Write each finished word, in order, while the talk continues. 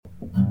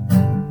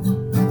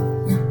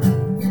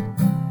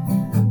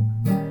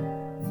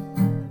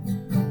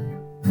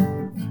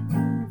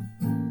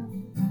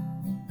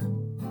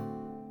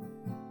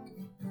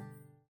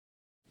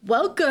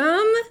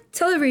Welcome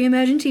to the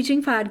Reimagine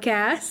Teaching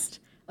Podcast,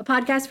 a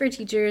podcast for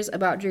teachers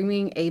about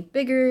dreaming a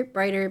bigger,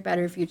 brighter,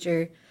 better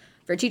future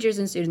for teachers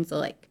and students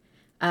alike.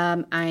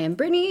 I am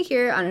Brittany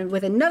here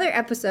with another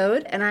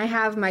episode, and I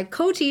have my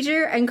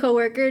co-teacher and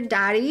co-worker,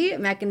 Dottie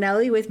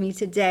McAnally, with me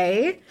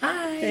today.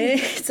 Hi.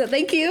 So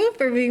thank you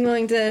for being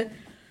willing to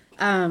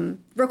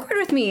record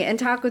with me and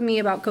talk with me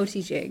about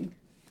co-teaching.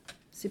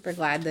 Super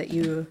glad that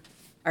you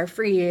are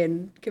free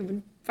and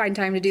can find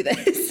time to do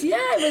this. Yeah,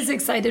 I was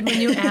excited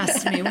when you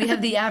asked me. We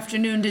have the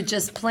afternoon to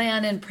just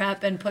plan and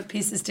prep and put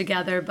pieces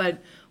together,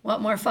 but what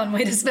more fun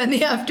way to spend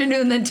the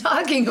afternoon than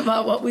talking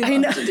about what we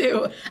love to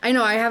do? I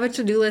know. I have a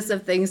to-do list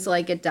of things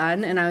to get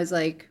done, and I was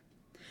like,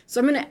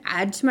 so I'm going to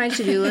add to my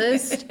to-do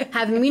list,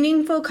 have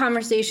meaningful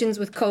conversations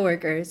with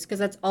coworkers, because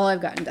that's all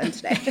I've gotten done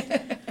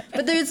today.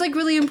 But it's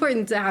really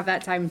important to have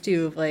that time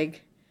too, of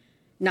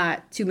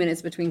not 2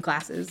 minutes between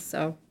classes.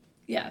 So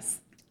yes.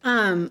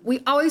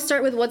 We always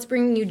start with what's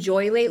bringing you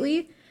joy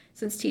lately,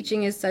 since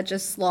teaching is such a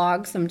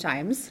slog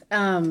sometimes.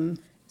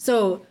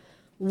 So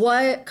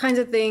what kinds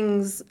of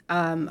things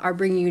are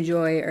bringing you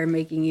joy or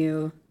making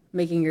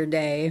your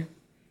day?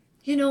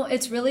 You know,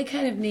 it's really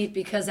kind of neat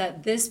because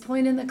at this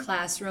point in the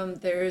classroom,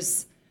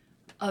 there's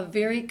a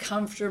very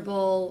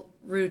comfortable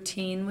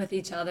routine with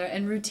each other.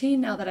 And routine,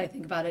 now that I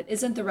think about it,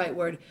 isn't the right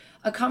word.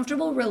 A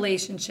comfortable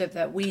relationship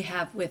that we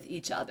have with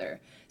each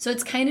other. So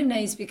it's kind of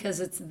nice because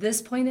it's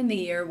this point in the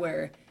year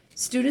where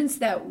students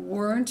that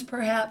weren't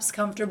perhaps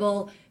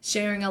comfortable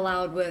sharing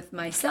aloud with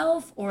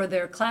myself or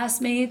their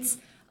classmates,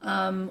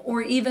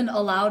 or even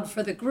aloud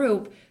for the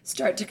group,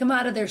 start to come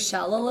out of their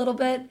shell a little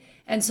bit.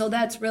 And so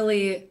that's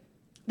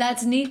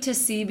neat to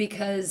see,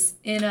 because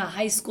in a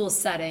high school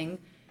setting,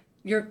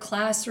 your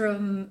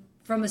classroom,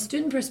 from a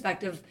student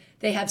perspective,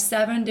 they have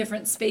 7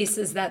 different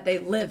spaces that they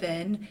live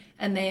in,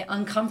 and they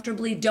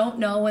uncomfortably don't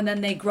know, and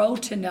then they grow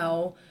to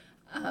know.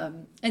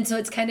 And so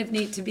it's kind of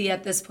neat to be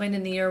at this point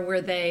in the year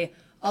where they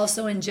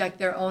also inject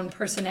their own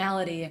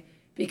personality,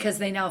 because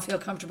they now feel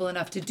comfortable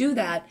enough to do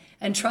that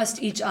and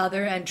trust each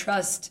other and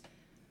trust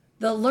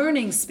the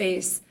learning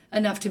space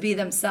enough to be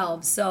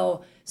themselves.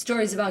 So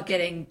stories about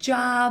getting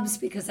jobs,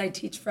 because I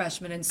teach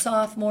freshmen and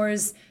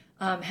sophomores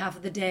half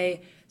of the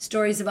day.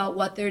 Stories about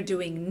what they're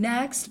doing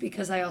next,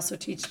 because I also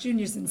teach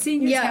juniors and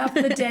seniors half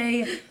of the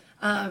day.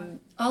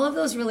 All of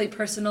those really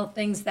personal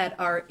things that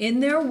are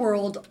in their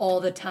world all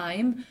the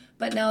time,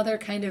 but now they're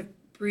kind of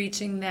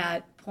breaching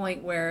that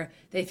point where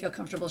they feel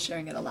comfortable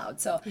sharing it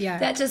aloud. So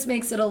that just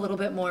makes it a little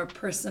bit more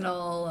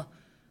personal,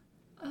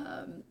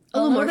 a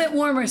little bit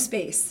warmer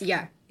space.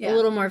 Yeah, a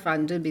little more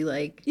fun to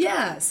be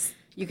yes.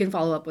 You can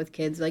follow up with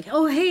kids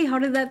oh, hey, how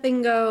did that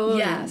thing go?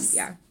 Yes.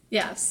 And,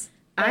 Yes.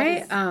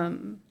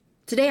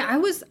 Today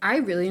I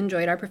really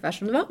enjoyed our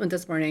professional development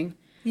this morning.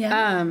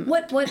 Yeah.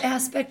 What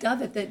aspect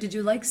of it that did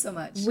you like so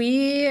much?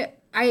 We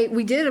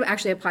did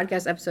actually a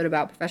podcast episode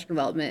about professional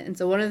development, and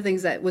so one of the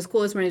things that was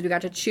cool this morning is we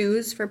got to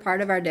choose for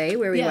part of our day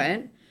where we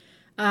went.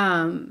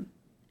 And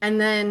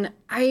then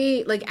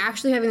I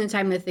actually having the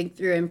time to think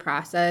through and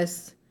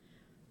process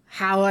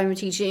how I'm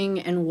teaching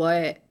and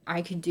what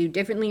I could do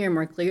differently or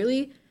more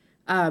clearly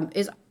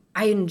is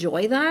I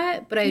enjoy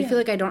that, but I feel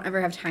like I don't ever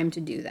have time to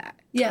do that.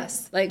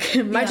 Yes. My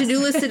to-do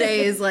list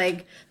today is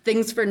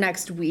things for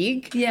next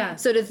week. Yeah.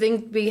 So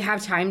we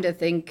have time to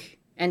think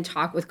and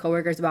talk with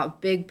coworkers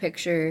about big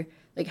picture,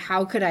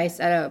 how could I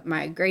set up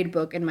my grade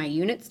book and my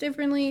units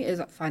differently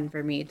is fun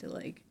for me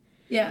to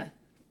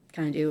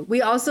kind of do.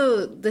 We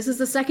also, this is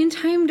the second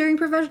time during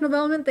professional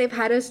development they've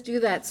had us do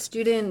that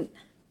student,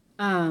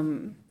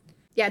 to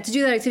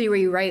do that activity where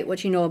you write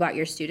what you know about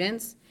your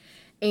students.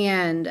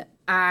 And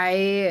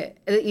as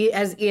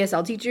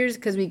ESL teachers,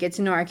 because we get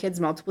to know our kids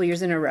multiple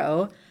years in a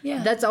row,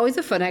 that's always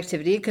a fun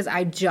activity, because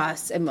I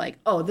just am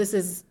oh, this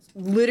is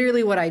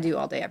literally what I do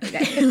all day, every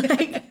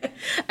day.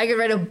 I could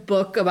write a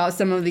book about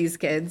some of these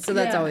kids, so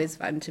that's always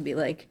fun to be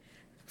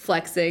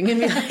flexing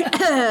and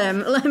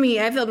be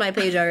I filled my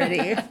page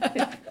already.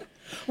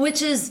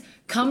 Which is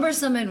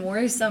cumbersome and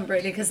worrisome,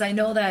 Brittany, because I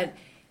know that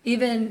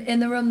even in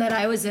the room that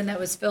I was in that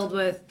was filled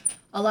with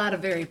a lot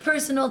of very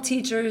personal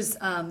teachers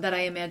that I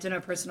imagine are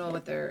personal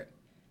with their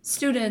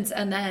students,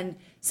 and then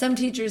some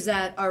teachers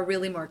that are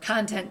really more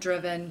content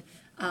driven.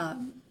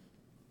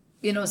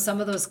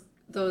 Some of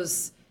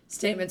those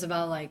statements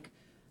about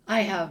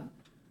I have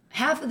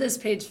half of this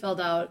page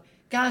filled out.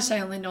 Gosh, I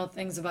only know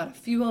things about a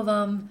few of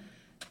them.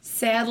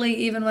 Sadly,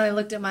 even when I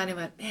looked at mine, I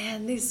went,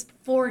 man, these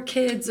 4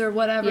 kids or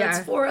whatever, it's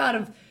 4 out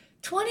of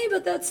 20,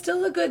 but that's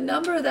still a good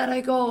number that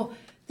I go,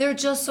 they're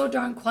just so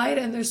darn quiet,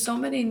 and there's so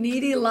many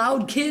needy,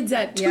 loud kids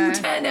at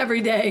 2:10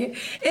 every day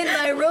in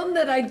my room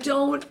that I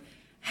don't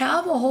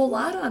have a whole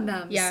lot on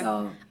them. Yeah.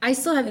 So I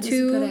still have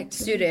 2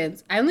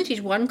 students. I only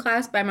teach 1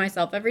 class by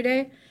myself every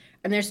day,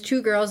 and there's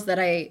 2 girls that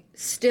I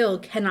still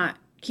cannot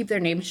keep their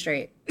names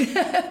straight.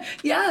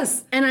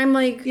 Yes. And I'm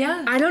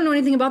I don't know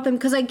anything about them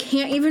because I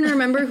can't even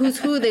remember who's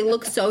who. They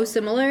look so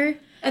similar.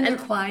 And they're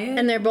quiet.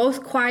 And they're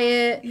both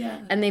quiet. Yeah.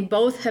 And they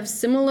both have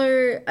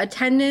similar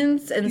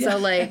attendance. And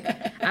so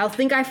I'll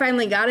think I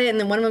finally got it, and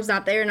then one of them's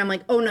not there, and I'm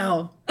oh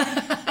no.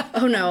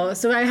 Oh no.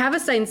 So I have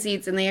assigned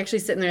seats and they actually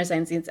sit in their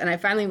assigned seats. And I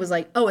finally was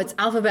like, oh, it's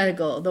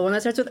alphabetical. The one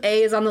that starts with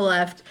A is on the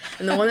left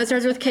and the one that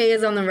starts with K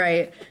is on the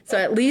right. So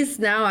at least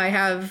now I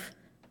have,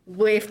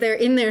 if they're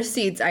in their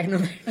seats, I know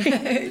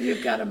they're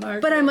You've got a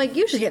marker. But I'm like,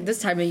 usually at this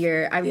time of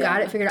year, I've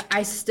got it figured out.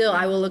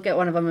 I will look at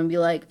one of them and be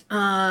like,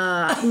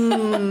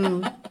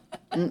 and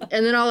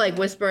then I'll like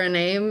whisper a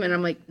name and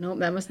I'm like, nope,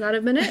 that must not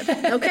have been it.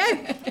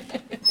 Okay.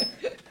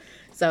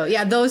 So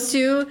yeah, those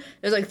two,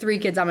 there's like 3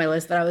 kids on my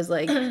list that I was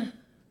like,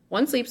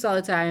 one sleeps all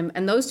the time.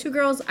 And those 2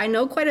 girls, I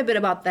know quite a bit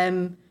about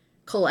them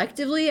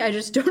collectively. I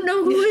just don't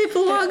know who it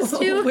belongs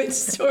to. Which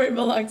story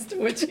belongs to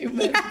which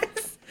human.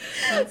 Yes.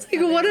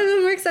 Like one of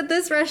them works at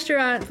this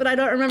restaurant, but I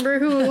don't remember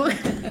who.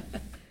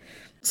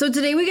 So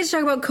today we get to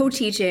talk about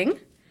co-teaching.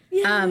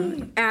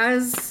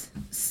 As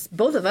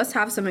both of us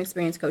have some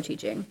experience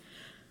co-teaching.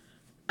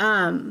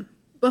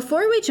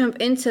 Before we jump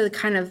into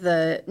kind of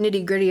the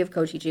nitty-gritty of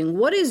co-teaching,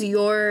 what is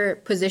your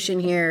position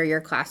here,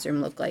 your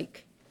classroom look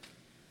like?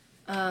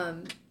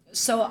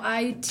 So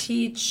I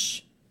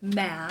teach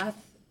math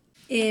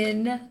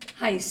in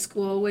high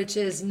school, which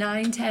is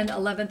 9, 10,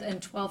 11th, and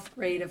 12th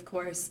grade, of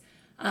course.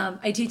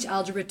 I teach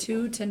Algebra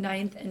 2 to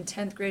 9th and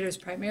 10th graders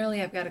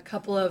primarily. I've got a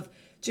couple of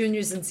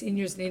juniors and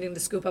seniors needing to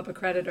scoop up a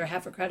credit or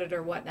half a credit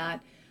or whatnot.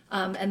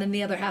 And then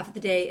the other half of the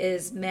day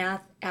is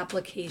math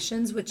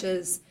applications, which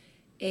is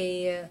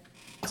a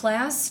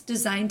class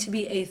designed to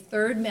be a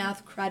 3rd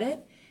math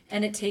credit.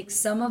 And it takes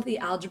some of the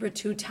Algebra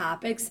 2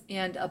 topics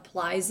and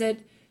applies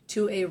it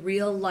to a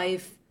real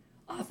life,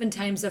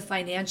 oftentimes a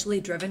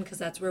financially driven, because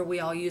that's where we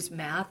all use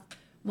math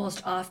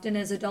most often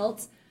as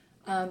adults.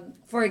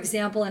 For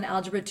example, an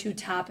Algebra 2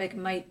 topic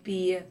might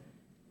be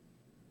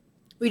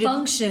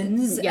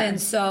functions,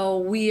 and so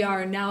we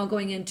are now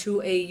going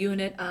into a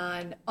unit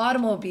on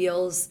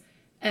automobiles,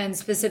 and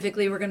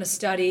specifically we're going to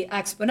study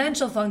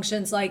exponential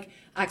functions like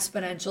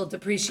exponential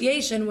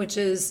depreciation, which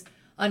is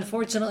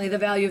unfortunately the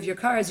value of your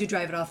car as you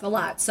drive it off the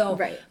lot. So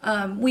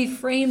we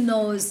frame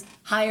those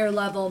higher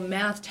level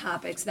math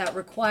topics that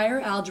require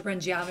algebra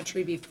and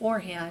geometry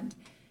beforehand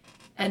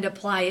and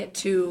apply it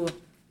to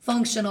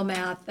functional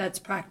math that's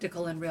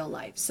practical in real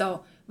life.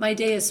 So my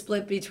day is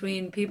split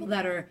between people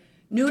that are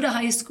new to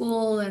high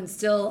school and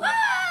still,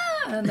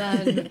 and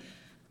then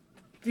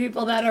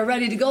people that are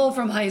ready to go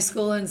from high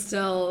school and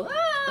still,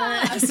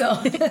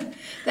 So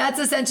that's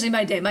essentially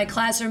my day. My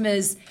classroom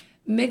is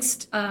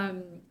mixed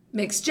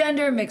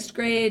gender, mixed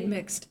grade,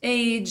 mixed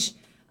age.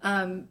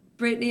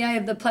 Brittany, I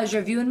have the pleasure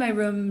of you in my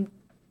room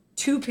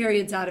 2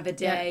 periods out of a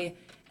day.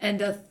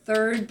 And a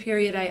 3rd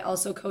period I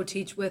also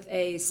co-teach with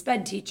a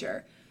SPED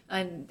teacher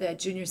on the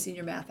junior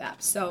senior math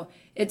app. So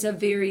it's a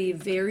very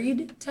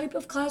varied type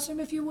of classroom,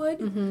 if you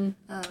would,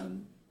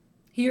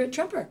 here at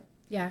Tremper.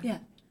 Yeah.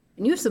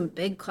 And you have some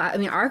big class. I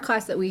mean, our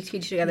class that we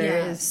teach together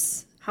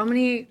is how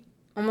many?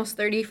 Almost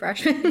 30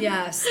 freshmen.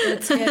 Yes,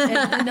 it's good.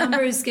 And the number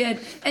is good.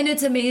 And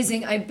it's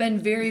amazing. I've been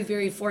very,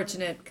 very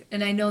fortunate.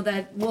 And I know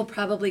that we'll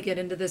probably get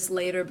into this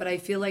later, but I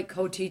feel like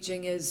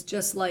co-teaching is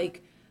just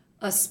like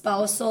a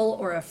spousal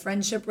or a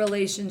friendship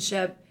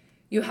relationship.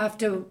 You have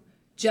to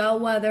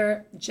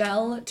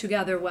gel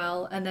together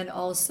well, and then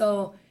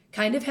also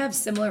kind of have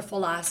similar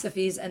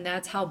philosophies, and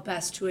that's how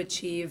best to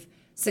achieve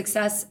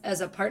success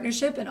as a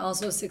partnership and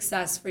also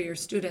success for your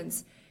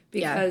students,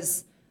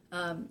 because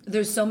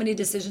there's so many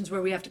decisions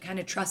where we have to kind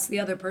of trust the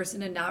other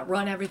person and not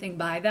run everything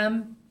by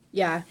them.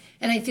 Yeah.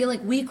 And I feel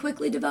like we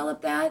quickly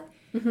developed that.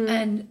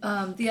 And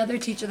the other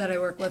teacher that I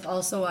work with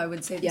also, I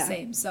would say the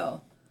same.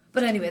 So,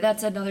 but anyway,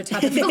 that's another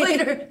topic for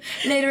later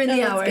in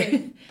the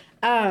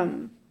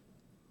hour.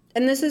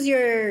 And this is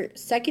your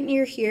 2nd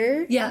year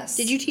here? Yes.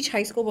 Did you teach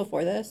high school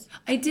before this?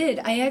 I did.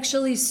 I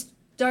actually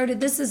started,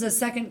 this is a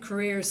 2nd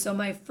career. So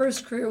my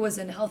first career was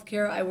in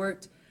healthcare. I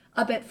worked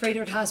up at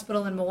Frederick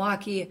Hospital in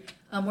Milwaukee,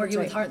 working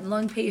with heart and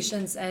lung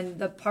patients. And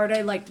the part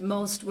I liked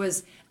most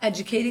was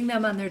educating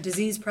them on their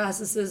disease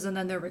processes and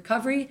then their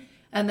recovery.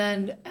 And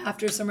then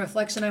after some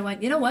reflection, I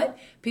went, you know what?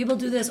 People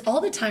do this all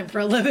the time for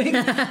a living.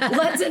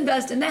 Let's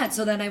invest in that.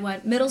 So then I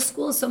went middle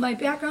school. So my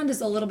background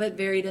is a little bit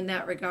varied in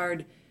that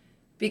regard,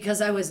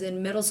 because I was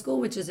in middle school,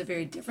 which is a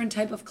very different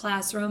type of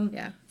classroom.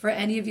 Yeah. For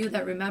any of you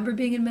that remember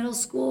being in middle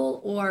school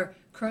or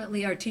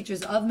currently are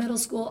teachers of middle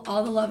school,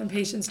 all the love and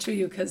patience to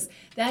you, because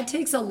that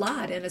takes a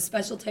lot and a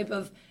special type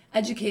of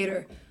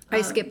educator.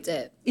 I skipped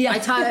it. Yeah. I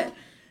taught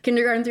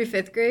kindergarten through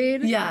 5th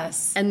grade.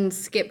 Yes. And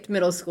skipped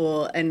middle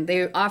school. And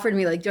they offered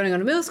me, like, do you want to go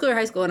to middle school or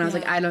high school? And I was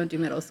like, I don't do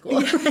middle school.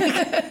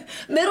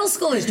 Middle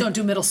schoolers don't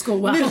do middle school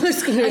well. Middle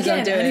schoolers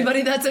don't do it.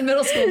 Anybody that's in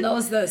middle school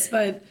knows this,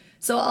 but...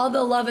 So all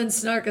the love and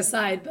snark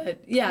aside,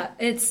 but yeah,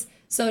 it's,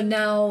 so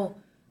now,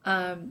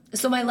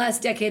 so my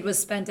last decade was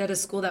spent at a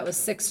school that was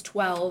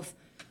 6-12.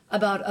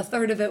 About a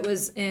third of it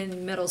was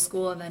in middle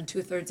school and then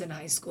 2/3 in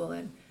high school.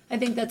 And I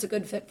think that's a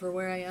good fit for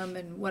where I am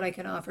and what I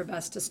can offer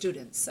best to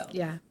students. So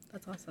yeah,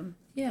 that's awesome.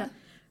 Yeah.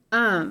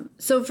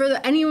 So for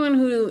anyone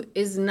who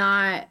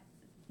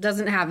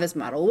doesn't have this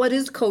model, what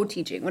is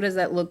co-teaching? What does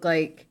that look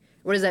like?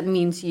 What does that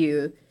mean to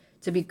you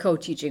to be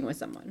co-teaching with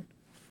someone?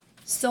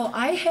 So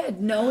I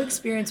had no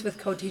experience with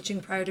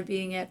co-teaching prior to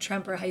being at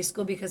Tremper High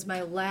School because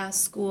my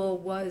last school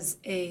was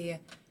a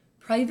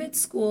private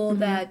school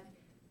that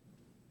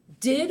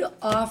did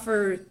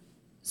offer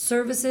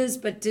services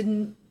but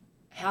didn't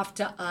have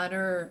to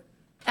honor,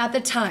 at the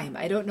time,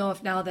 I don't know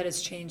if now that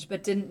has changed,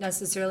 but didn't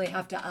necessarily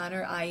have to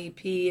honor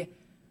IEP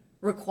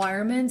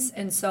requirements.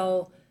 And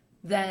so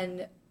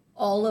then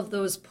all of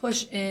those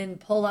push-in,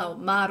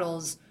 pull-out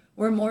models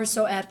were more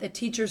so at the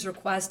teacher's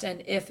request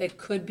and if it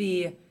could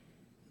be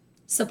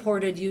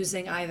supported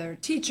using either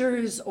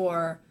teachers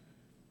or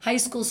high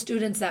school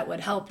students that would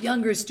help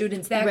younger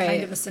students, that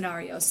kind of a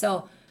scenario.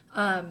 So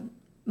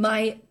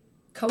my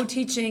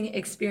co-teaching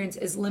experience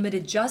is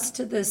limited just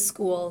to this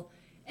school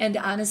and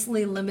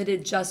honestly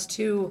limited just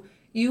to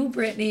you,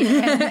 Brittany,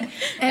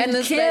 and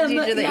the Kim, sped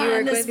teacher that you work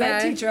and the with,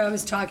 sped teacher I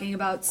was talking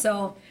about.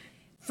 So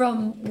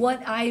from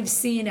what I've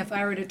seen, if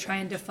I were to try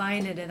and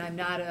define it, and I'm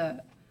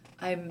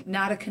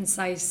not a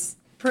concise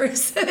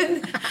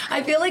person.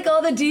 I feel like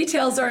all the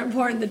details are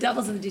important. The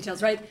devil's in the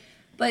details, right?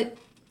 But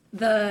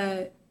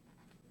it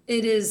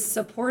is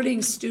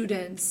supporting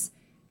students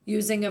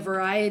using a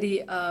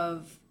variety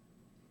of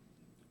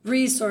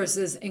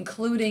resources,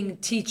 including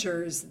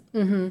teachers,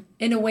 in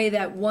a way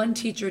that one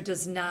teacher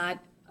does not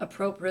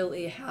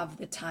appropriately have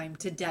the time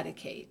to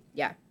dedicate.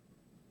 Yeah.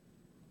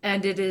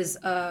 And it is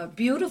a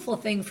beautiful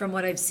thing from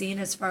what I've seen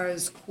as far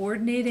as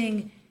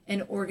coordinating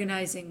and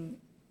organizing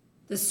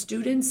the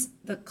students,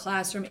 the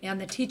classroom,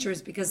 and the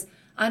teachers, because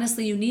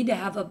honestly, you need to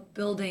have a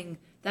building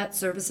that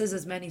services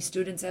as many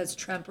students as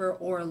Tremper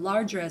or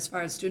larger as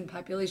far as student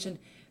population,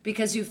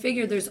 because you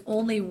figure there's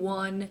only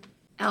one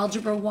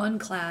Algebra 1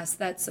 class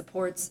that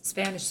supports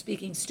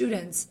Spanish-speaking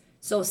students,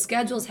 so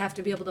schedules have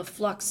to be able to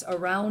flux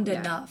around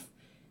enough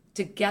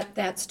to get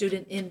that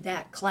student in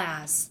that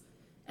class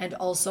and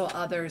also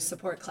other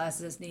support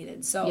classes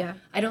needed. So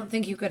I don't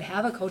think you could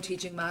have a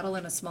co-teaching model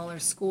in a smaller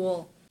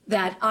school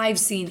that I've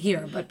seen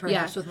here, but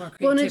perhaps with more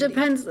creativity. Well, and it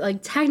depends. Like,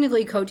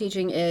 technically,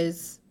 co-teaching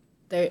is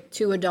the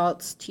two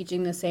adults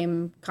teaching the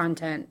same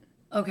content.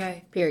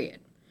 Okay. Period.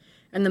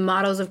 And the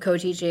models of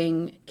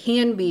co-teaching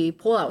can be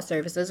pull-out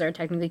services are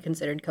technically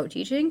considered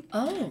co-teaching.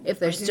 Oh. If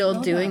they're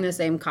still doing the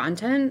same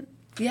content.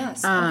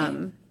 Yes.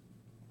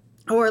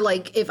 Or,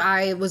 like, if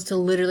I was to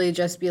literally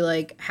just be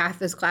like, half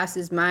this class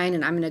is mine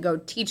and I'm going to go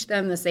teach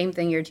them the same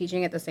thing you're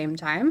teaching at the same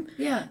time.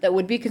 Yeah. That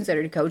would be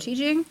considered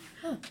co-teaching.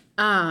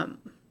 Huh.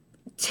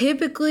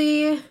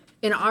 Typically,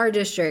 in our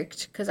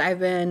district, because I've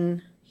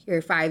been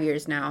here 5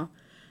 years now,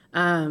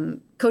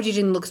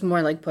 co-teaching looks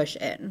more like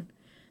push-in,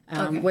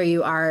 where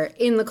you are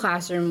in the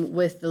classroom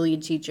with the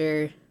lead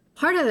teacher.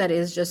 Part of that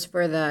is just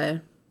for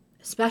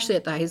especially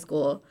at the high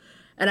school,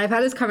 and I've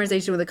had this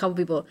conversation with a couple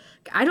people,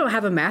 I don't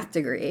have a math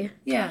degree.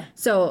 Yeah.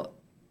 So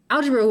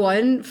Algebra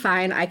 1,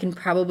 fine, I can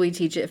probably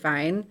teach it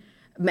fine.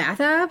 Math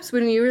apps,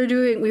 when we were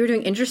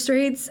doing interest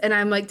rates, and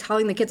I'm like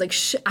telling the kids, like,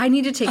 I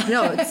need to take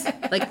notes.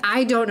 Like,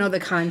 I don't know the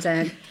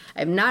content.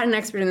 I'm not an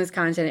expert in this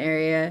content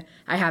area.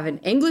 I have an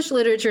English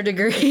literature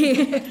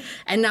degree,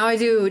 and now I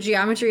do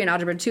geometry and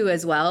algebra 2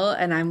 as well.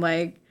 And I'm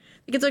like,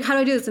 the kids are like, how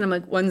do I do this? And I'm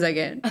like, 1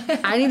 second.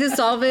 I need to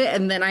solve it,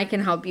 and then I can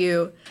help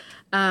you.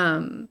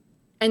 And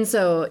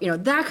so,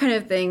 that kind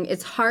of thing,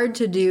 it's hard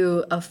to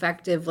do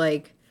effective,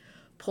 like,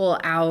 pull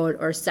out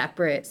or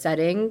separate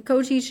setting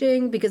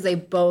co-teaching because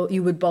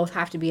you would both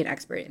have to be an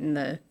expert in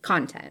the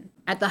content.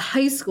 At the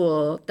high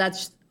school,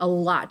 that's a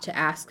lot to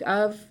ask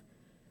of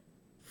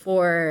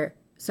for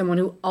someone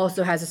who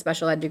also has a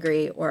special ed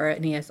degree or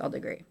an ESL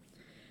degree.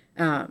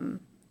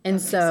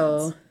 And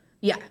so,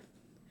 yeah.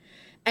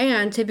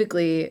 And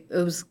typically,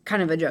 it was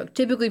kind of a joke.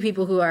 Typically,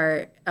 people who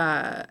are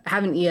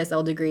have an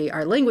ESL degree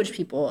are language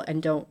people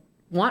and don't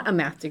want a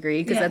math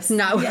degree because that's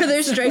not where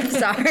their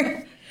strengths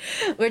are.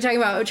 We're talking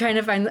about trying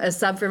to find a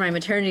sub for my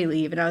maternity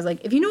leave. And I was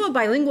like, if you know a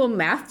bilingual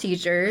math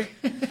teacher,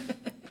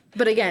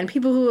 but again,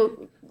 people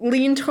who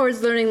lean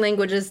towards learning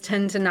languages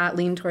tend to not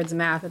lean towards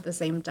math at the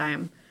same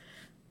time.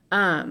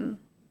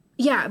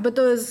 But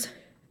those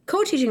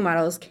co-teaching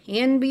models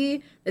can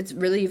be, it's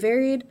really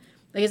varied.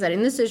 Like I said,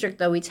 in this district,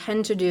 though, we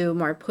tend to do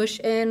more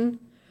push-in,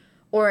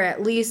 or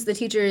at least the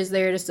teacher is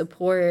there to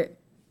support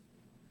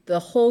the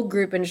whole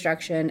group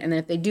instruction. And then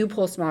if they do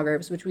pull small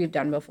groups, which we've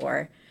done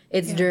before,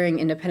 it's during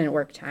independent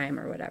work time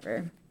or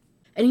whatever.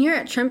 And here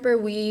at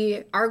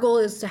Tremper, our goal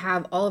is to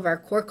have all of our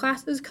core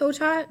classes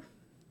co-taught.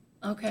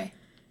 Okay.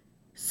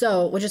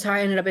 So, which is how I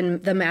ended up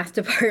in the math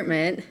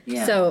department.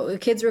 Yeah. So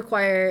kids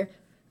require,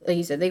 like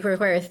you said, they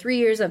require 3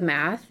 years of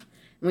math.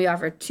 And we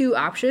offer 2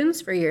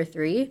 options for year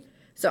 3.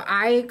 So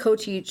I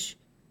co-teach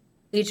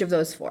each of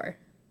those 4.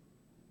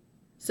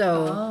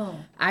 So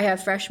I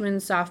have freshmen,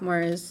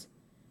 sophomores,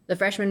 the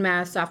freshman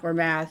math, sophomore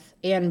math,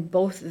 and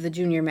both of the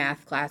junior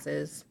math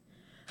classes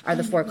are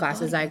the 4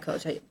 classes I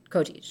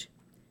co-teach.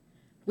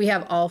 We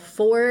have all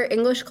 4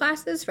 English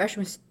classes,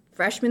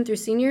 freshman through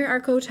senior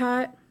are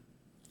co-taught.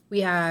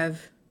 We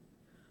have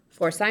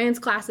 4 science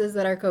classes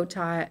that are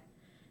co-taught,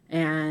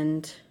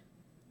 and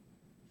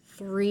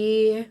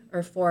 3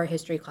 or 4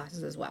 history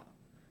classes as well.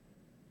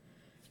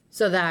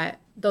 so that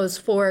those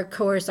 4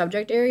 core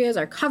subject areas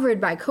are covered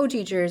by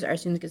co-teachers, our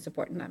students get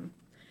support in them,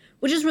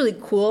 which is really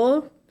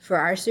cool for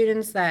our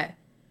students that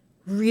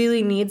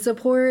really need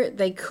support.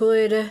 They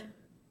could,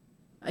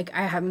 like,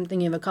 I'm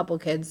thinking of a couple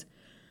kids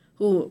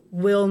who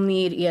will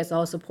need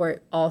ESL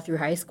support all through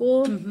high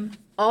school.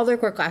 All their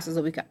core classes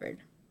will be covered.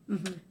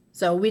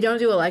 So we don't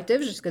do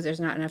electives just because there's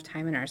not enough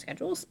time in our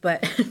schedules.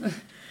 But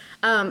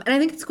and I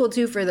think it's cool,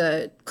 too, for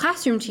the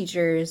classroom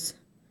teachers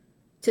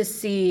to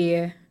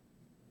see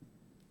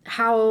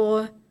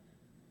how,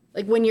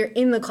 like, when you're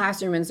in the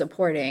classroom and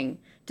supporting,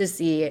 to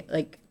see,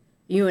 like,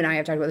 you and I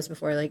have talked about this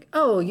before, like,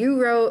 oh,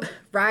 you wrote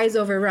rise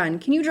over run.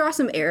 Can you draw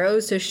some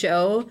arrows to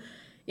show,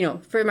 you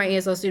know, for my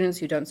ESL students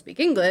who don't speak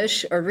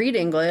English or read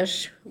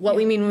English, what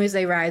we mean when we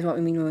say rise, what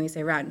we mean when we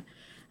say run.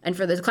 And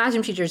for the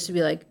classroom teachers to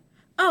be like,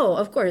 oh,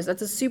 of course,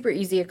 that's a super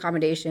easy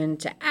accommodation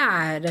to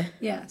add.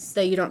 Yes.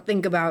 That you don't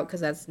think about because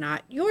that's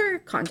not your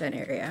content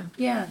area.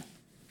 Yeah.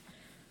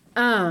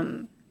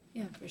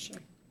 Yeah, for sure.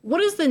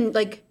 What is the,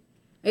 like,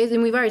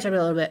 and we've already talked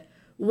about it a little bit,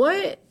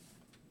 what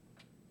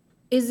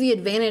is the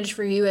advantage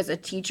for you as a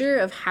teacher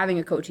of having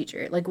a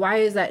co-teacher? Like, why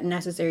is that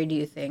necessary, do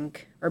you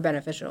think, or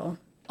beneficial?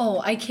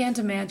 Oh, I can't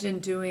imagine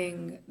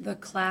doing the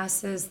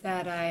classes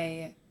that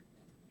I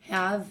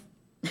have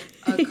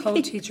a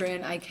co-teacher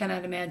in. I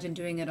cannot imagine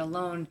doing it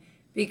alone,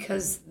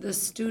 because the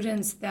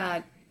students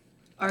that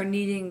are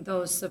needing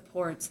those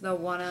supports, the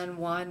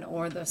one-on-one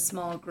or the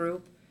small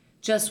group,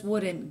 just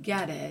wouldn't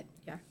get it.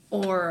 Yeah.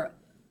 Or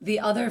the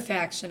other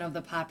faction of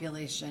the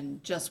population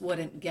just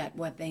wouldn't get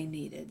what they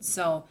needed.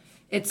 So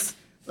it's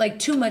like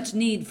too much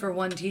need for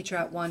one teacher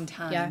at one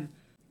time. Yeah.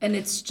 And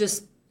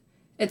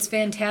it's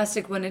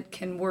fantastic when it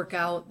can work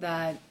out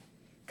that,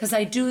 because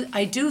I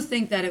do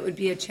think that it would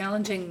be a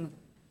challenging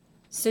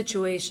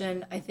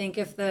situation. I think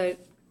if the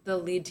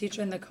lead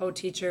teacher and the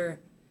co-teacher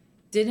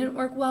didn't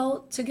work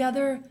well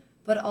together,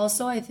 but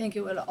also I think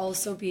it would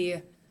also be,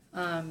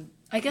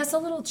 I guess, a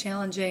little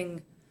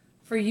challenging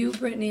for you,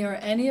 Brittany, or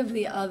any of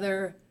the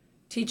other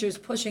teachers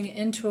pushing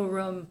into a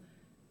room,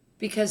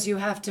 because you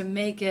have to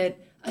make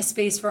it a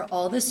space for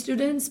all the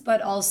students,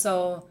 but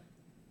also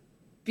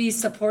be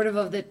supportive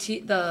of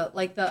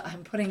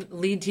I'm putting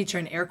lead teacher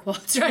in air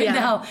quotes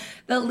now,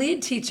 the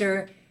lead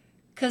teacher,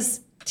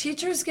 because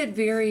teachers get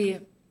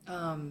very,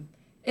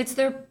 it's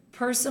their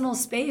personal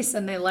space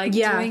and they like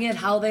doing it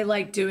how they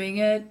like doing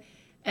it.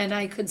 And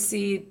I could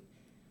see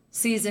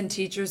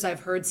I've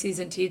heard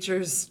seasoned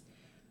teachers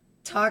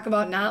talk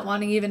about not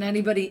wanting even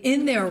anybody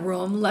in their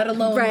room, let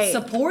alone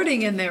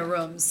supporting in their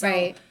room.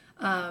 So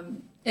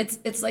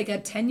it's like a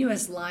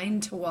tenuous line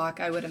to walk,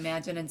 I would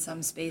imagine, in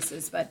some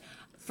spaces. But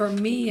for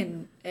me,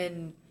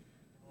 and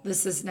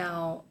this is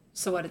now,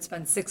 so what, it's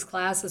been 6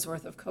 classes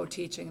worth of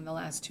co-teaching in the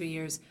last 2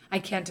 years. I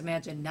can't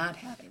imagine not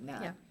having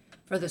that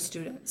for the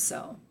students.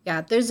 So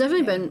yeah, there's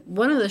definitely been,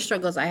 one of the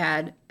struggles I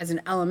had as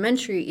an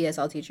elementary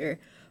ESL teacher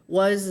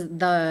was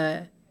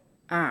the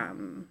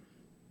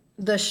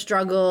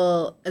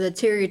struggle, the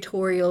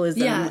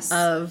territorialism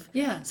of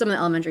some of the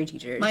elementary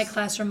teachers. My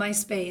classroom, my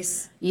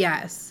space.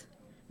 Yes.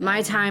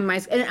 My time,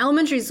 and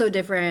elementary is so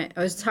different.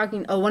 I was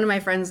talking, one of my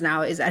friends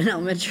now is at an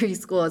elementary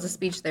school as a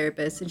speech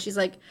therapist, and she's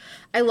like,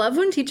 I love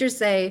when teachers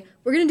say,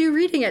 we're going to do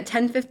reading at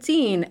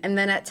 10:15, and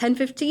then at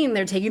 10:15,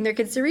 they're taking their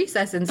kids to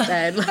recess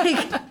instead.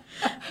 Like,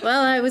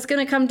 well, I was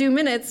going to come do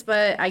minutes,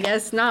 but I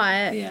guess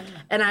not. Yeah.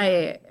 And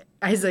I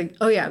was like,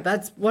 oh yeah,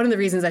 that's one of the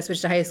reasons I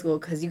switched to high school,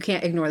 because you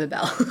can't ignore the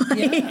bell.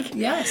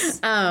 Yes.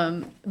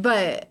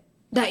 But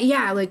that,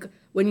 like,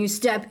 when you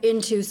step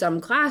into some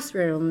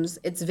classrooms,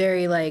 it's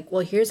very like,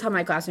 well, here's how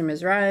my classroom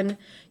is run.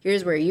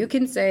 Here's where you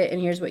can sit,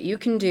 and here's what you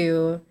can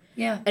do.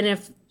 Yeah. And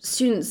if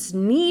students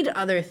need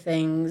other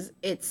things,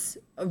 it's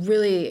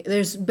really,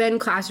 there's been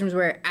classrooms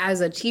where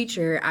as a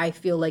teacher, I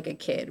feel like a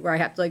kid, where I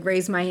have to like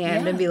raise my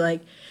hand and be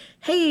like,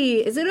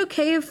 hey, is it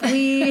okay if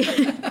we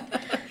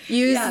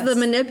use the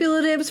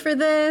manipulatives for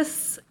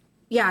this?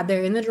 Yeah,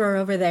 they're in the drawer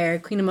over there.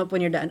 Clean them up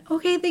when you're done.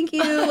 Okay, thank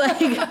you.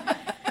 Like,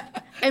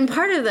 and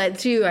part of that,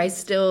 too, I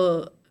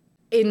still,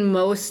 in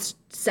most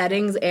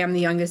settings, am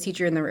the youngest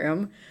teacher in the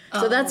room.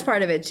 So that's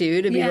part of it,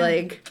 too, to be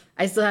like,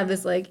 I still have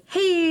this, like,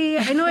 hey,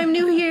 I know I'm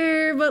new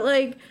here, but on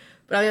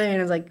the other hand,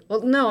 I was like,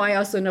 well, no, I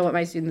also know what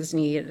my students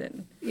need.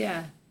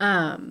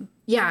 And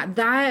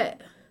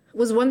that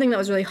was one thing that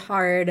was really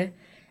hard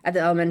at the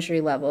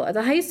elementary level. At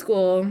the high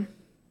school,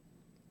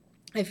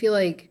 I feel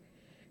like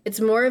it's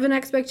more of an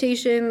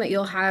expectation that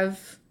you'll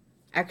have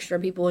extra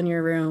people in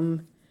your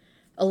room.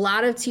 A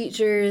lot of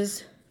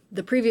teachers,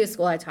 the previous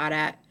school I taught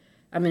at,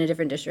 I'm in a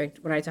different district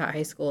when I taught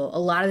high school, a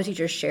lot of the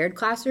teachers shared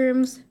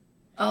classrooms.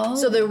 Oh.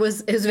 So it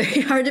was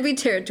very hard to be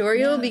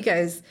territorial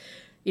because,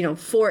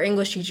 4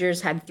 English teachers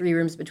had 3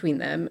 rooms between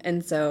them.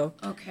 And so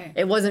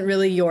it wasn't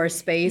really your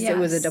space. Yes. It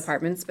was a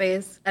department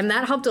space. And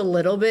that helped a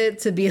little bit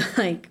to be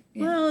like,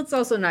 well, it's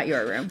also not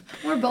your room.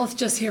 We're both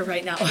just here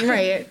right now.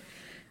 Right.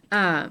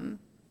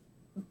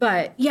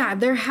 But yeah,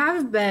 there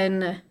have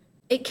been,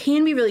 it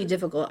can be really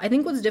difficult. I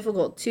think what's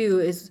difficult too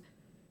is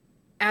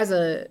as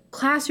a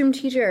classroom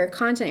teacher or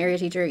content area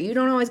teacher, you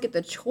don't always get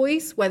the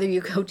choice whether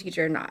you co-teach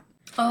or not.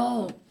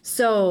 Oh.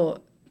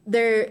 So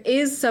there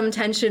is some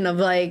tension of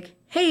like,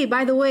 hey,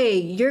 by the way,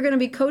 you're going to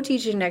be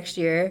co-teaching next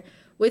year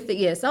with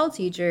the ESL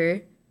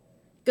teacher.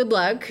 Good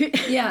luck.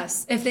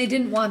 Yes, if they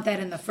didn't want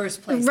that in the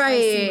first place. Right. I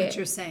see what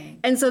you're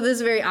saying. And so this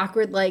is very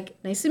awkward, like,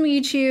 nice to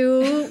meet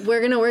you. We're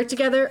going to work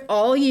together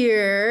all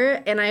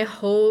year, and I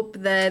hope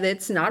that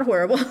it's not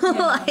horrible. Yeah,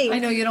 like, I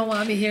know you don't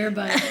want me here,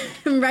 but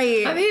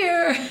right. I'm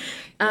here.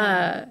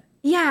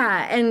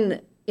 Yeah,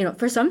 and, you know,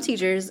 for some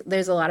teachers,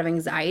 there's a lot of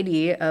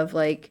anxiety of,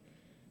 like,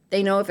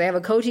 they know if they have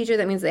a co-teacher,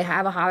 that means they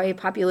have a high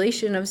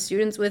population of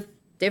students with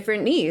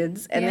different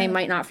needs, and they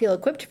might not feel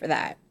equipped for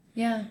that.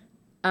 Yeah.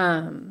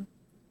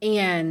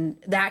 And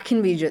that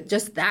can be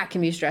just that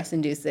can be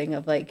stress-inducing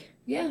of like,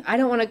 yeah, I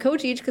don't want to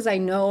co-teach because I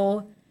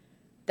know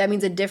that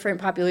means a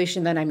different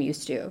population than I'm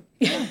used to.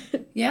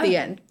 Yeah. The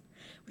end,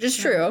 which is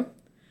true.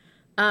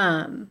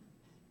 And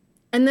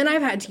then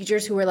I've had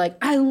teachers who were like,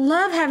 I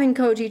love having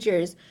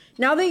co-teachers.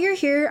 Now that you're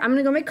here, I'm going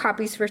to go make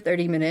copies for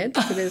 30 minutes.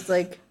 And it's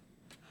like,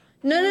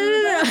 no.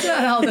 That's not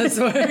how this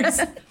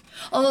works.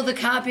 Although the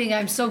copying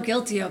I'm so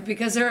guilty of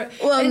because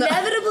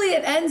inevitably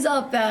it ends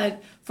up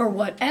that for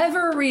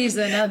whatever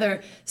reason,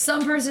 either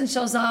some person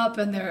shows up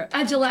and their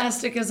edge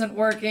elastic isn't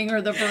working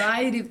or the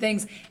variety of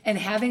things, and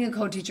having a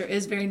co-teacher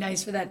is very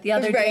nice for that. The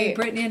other day,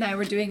 Brittany and I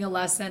were doing a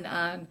lesson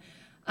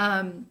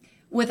on,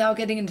 without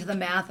getting into the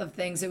math of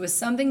things, it was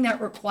something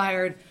that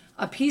required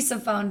a piece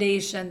of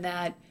foundation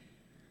that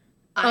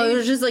it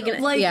was just like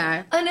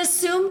an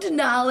assumed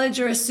knowledge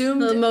or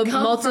assumed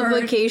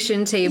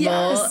multiplication table.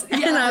 Yes.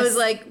 And I was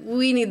like,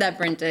 we need that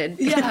printed.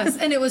 Yes,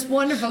 and it was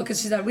wonderful because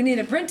she said, we need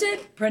it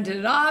printed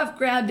it off,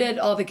 grabbed it,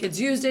 all the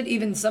kids used it,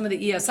 even some of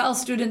the ESL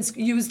students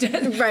used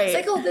it. Right. It's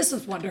like, oh, this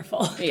was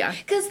wonderful. Yeah.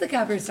 Because the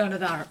copy's down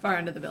at the far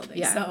end of the building.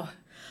 Yeah. So.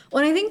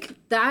 Well, and I think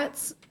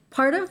that's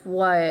part of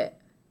what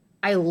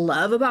I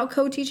love about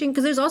co-teaching,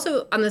 because there's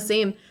also there's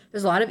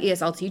a lot of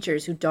ESL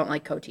teachers who don't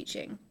like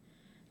co-teaching.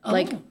 Oh.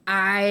 Like,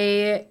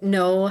 I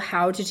know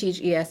how to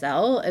teach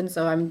ESL, and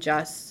so I'm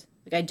just,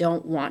 like, I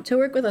don't want to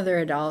work with other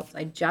adults.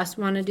 I just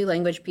want to do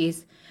language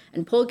piece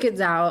and pull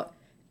kids out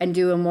and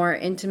do a more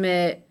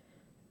intimate,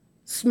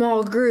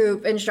 small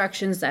group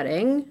instruction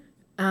setting,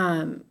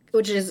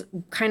 which is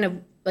kind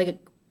of like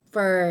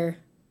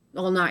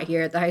not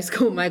here at the high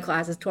school, my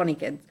class is 20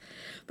 kids.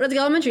 But at the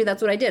elementary,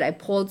 that's what I did. I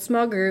pulled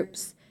small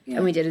groups. Yeah.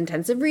 And we did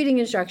intensive reading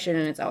instruction,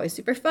 and it's always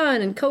super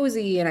fun and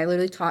cozy, and I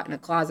literally taught in a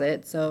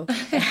closet, so I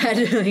had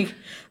to, like,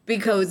 be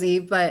cozy.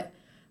 But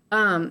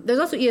there's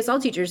also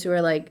ESL teachers who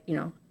are like, you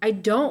know, I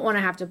don't want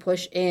to have to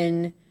push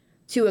in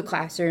to a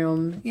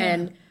classroom.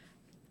 Yeah.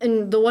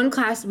 And the one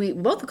class,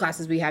 both the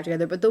classes we have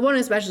together, but the one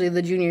especially,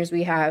 the juniors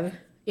we have,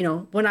 you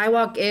know, when I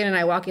walk in,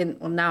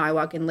 well, now I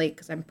walk in late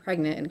because I'm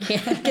pregnant and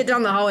can't get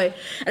down the hallway,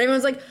 and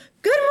everyone's like,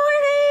 good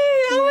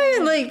morning!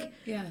 And, like,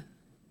 yeah.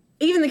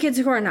 Even the kids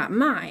who are not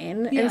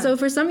mine. Yeah. And so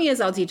for some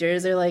ESL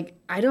teachers, they're like,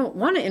 I don't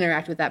want to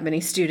interact with that many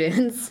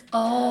students.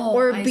 Oh,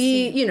 or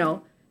you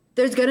know,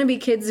 there's going to be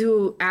kids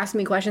who ask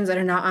me questions that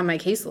are not on my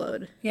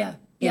caseload. Yeah.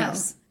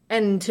 Yes. Know?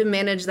 And to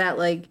manage that,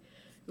 like,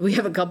 we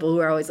have a couple who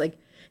are always like,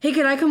 hey,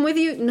 can I come with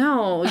you?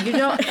 No, you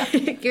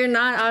don't. You're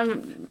not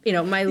on, you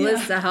know, my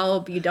list to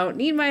help. You don't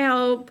need my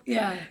help.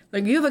 Yeah.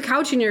 Like, you have a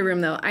couch in your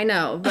room, though. I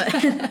know. But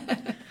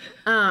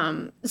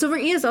so for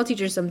ESL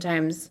teachers,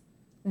 sometimes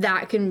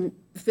that can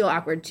feel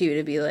awkward too,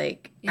 to be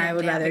like, I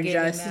would rather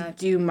just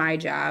do my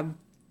job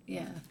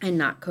and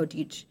not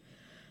co-teach.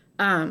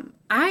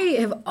 I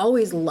have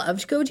always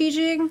loved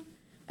co-teaching,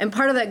 and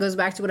part of that goes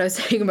back to what I was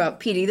saying about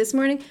PD this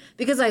morning,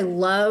 because I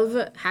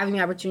love having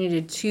the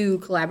opportunity to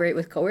collaborate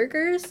with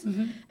coworkers,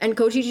 and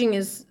co-teaching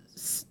is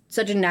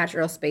such a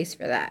natural space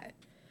for that.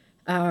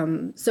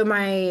 So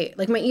my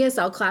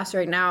ESL class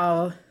right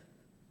now,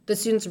 the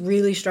students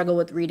really struggle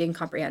with reading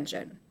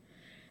comprehension.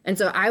 And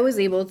so I was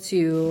able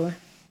to,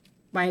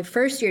 my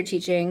first year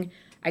teaching,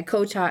 I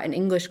co-taught an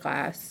English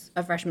class,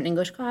 a freshman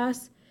English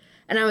class,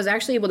 and I was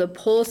actually able to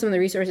pull some of the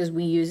resources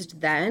we used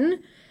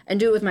then and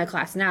do it with my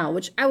class now,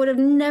 which I would have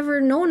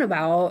never known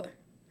about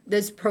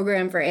this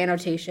program for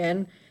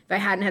annotation if I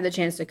hadn't had the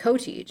chance to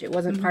co-teach. It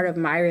wasn't part of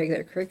my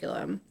regular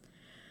curriculum.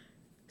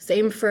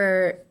 Same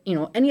for, you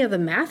know, any of the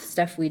math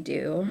stuff we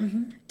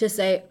do, to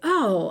say,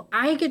 oh,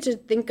 I get to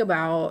think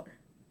about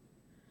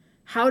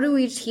how do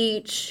we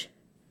teach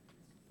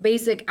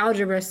basic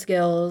algebra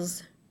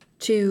skills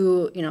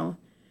to, you know,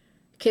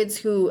 kids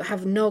who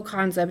have no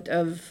concept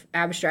of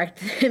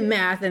abstract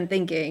math and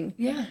thinking.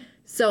 Yeah.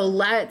 So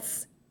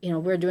let's, you know,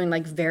 we're doing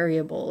like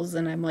variables,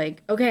 and I'm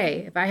like,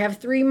 okay, if I have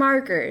 3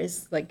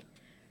 markers, like,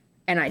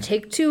 and I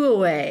take 2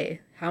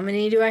 away, how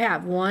many do I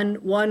have? One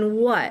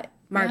what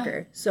marker?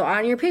 Yeah. So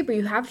on your paper,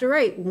 you have to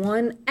write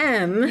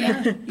 1M.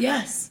 Yeah.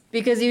 Yes.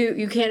 Because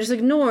you can't just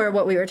ignore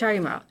what we were talking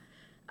about.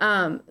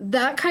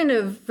 That kind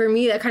of, for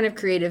me, that kind of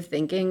creative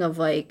thinking of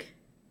like,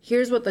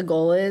 here's what the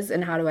goal is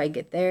and how do I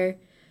get there.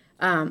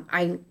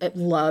 I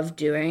love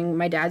doing,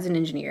 my dad's an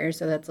engineer,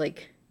 so that's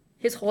like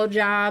his whole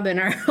job, and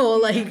our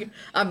whole like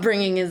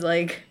upbringing is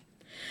like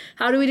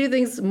How do we do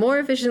things more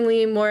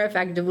efficiently, more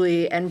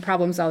effectively, and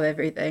problem solve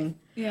everything?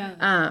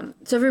 Yeah.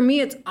 So for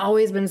me, it's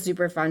always been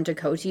super fun to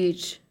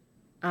co-teach.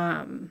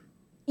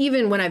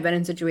 Even when I've been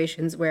in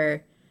situations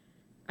where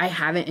I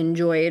haven't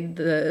enjoyed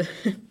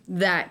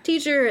that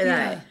teacher,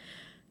 that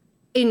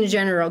in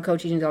general,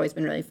 co-teaching has always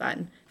been really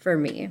fun for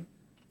me.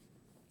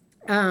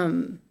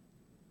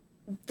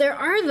 There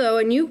are, though,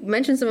 and you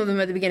mentioned some of them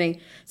at the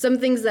beginning, some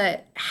things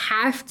that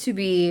have to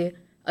be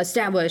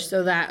established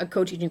so that a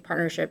co-teaching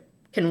partnership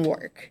can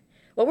work.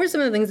 What were some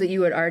of the things that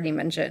you had already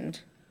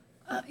mentioned?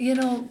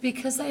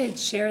 Because I had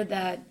shared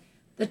that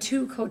the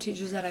two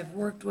co-teachers that I've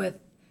worked with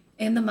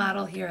in the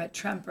model here at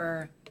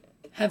Tremper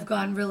have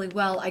gone really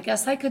well, I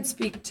guess I could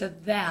speak to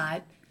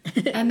that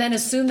and then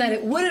assume that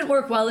it wouldn't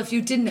work well if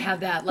you didn't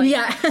have that. Like,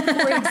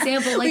 for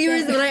example, like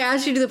when I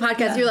asked you to do the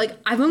podcast, you're like,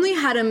 I've only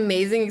had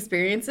amazing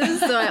experiences,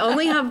 so I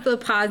only have the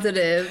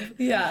positive.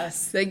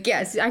 Yes. Like,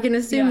 yes, I can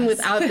assume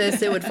without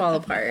this, it would fall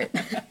apart.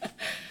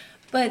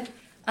 But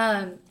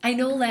I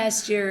know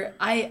last year,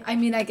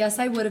 I guess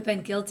I would have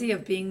been guilty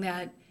of being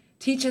that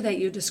teacher that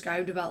you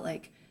described about,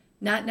 like,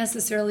 not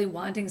necessarily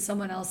wanting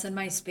someone else in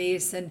my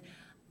space. And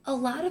a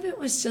lot of it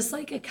was just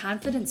like a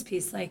confidence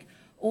piece, like,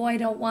 oh, I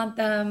don't want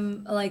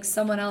them, like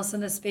someone else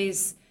in the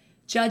space,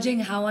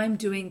 judging how I'm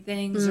doing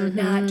things or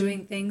not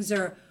doing things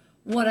or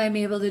what I'm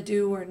able to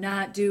do or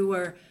not do.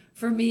 Or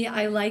for me,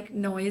 I like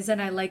noise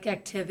and I like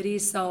activity.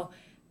 So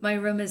my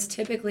room is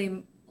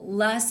typically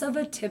less of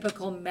a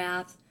typical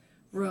math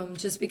room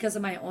just because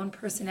of my own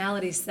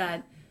personality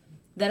set,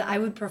 that I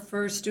would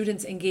prefer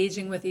students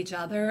engaging with each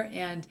other.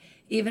 And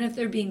even if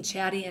they're being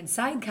chatty in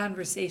side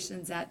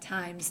conversations at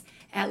times,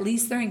 at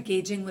least they're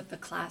engaging with the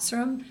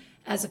classroom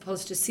as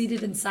opposed to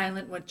seated and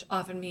silent, which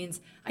often means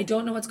I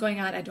don't know what's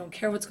going on. I don't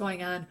care what's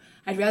going on.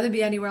 I'd rather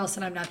be anywhere else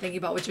and I'm not thinking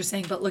about what you're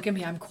saying, but look at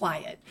me, I'm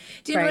quiet.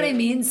 Do you know what I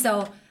mean?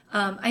 So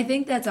I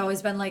think that's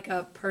always been like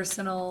a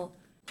personal,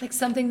 like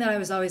something that I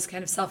was always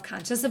kind of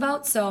self-conscious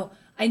about. So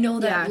I know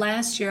that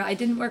last year I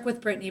didn't work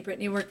with Brittany.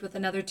 Brittany worked with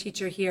another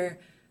teacher here.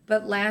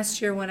 But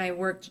last year when I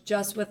worked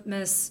just with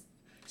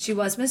she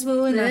was Miss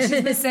Wu and now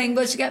she's Miss Sang,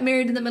 but she got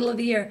married in the middle of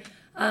the year.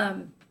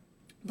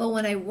 But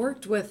when I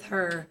worked with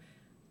her,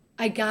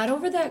 I got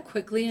over that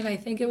quickly, and I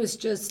think it was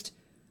just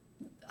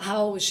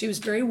how she was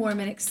very warm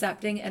and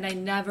accepting, and I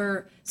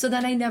never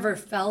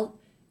felt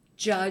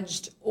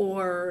judged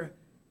or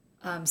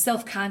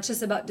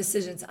self-conscious about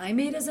decisions I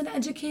made as an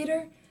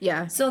educator.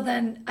 Yeah. So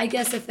then I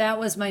guess if that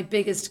was my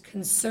biggest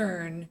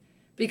concern,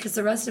 because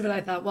the rest of it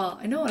I thought, well,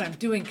 I know what I'm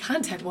doing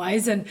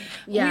content-wise, and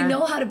we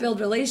know how to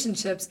build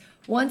relationships.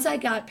 Once I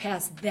got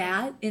past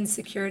that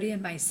insecurity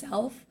in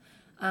myself,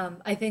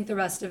 I think the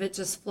rest of it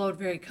just flowed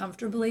very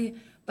comfortably.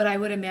 But I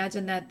would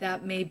imagine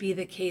that may be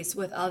the case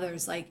with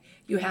others. Like,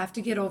 you have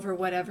to get over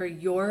whatever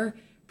your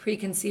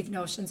preconceived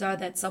notions are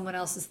that someone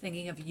else is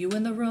thinking of you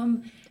in the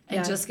room,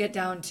 and just get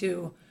down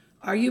to,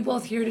 are you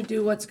both here to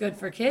do what's good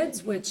for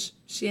kids, which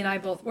she and I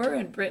both were,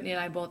 and Brittany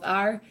and I both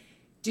are?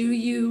 Do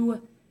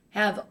you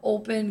have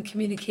open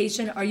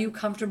communication? Are you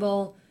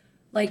comfortable,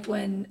 like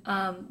when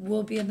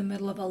we'll be in the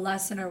middle of a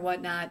lesson or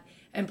whatnot,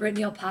 and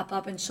Brittany will pop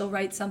up and she'll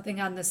write something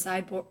on the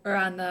sideboard or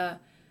on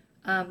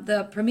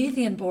the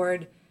Promethean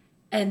board,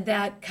 and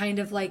that kind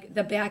of like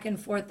the back and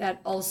forth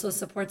that also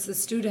supports the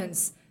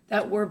students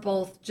that we're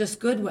both just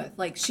good with.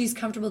 Like, she's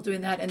comfortable doing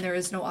that, and there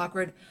is no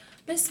awkward,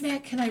 Miss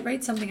Matt, can I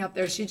write something up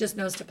there? She just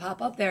knows to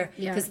pop up there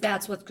because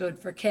that's what's good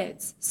for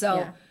kids.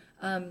 So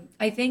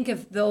I think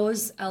if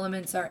those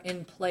elements are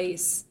in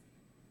place,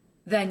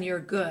 then you're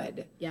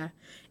good. Yeah.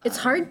 It's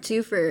hard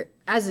too for,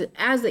 as the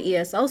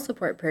ESL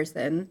support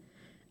person,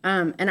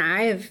 and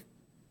I have,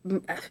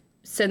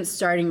 since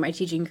starting my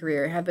teaching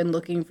career, have been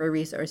looking for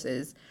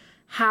resources.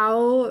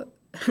 How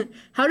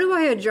do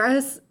I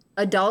address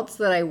adults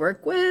that I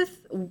work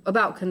with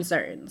about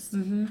concerns?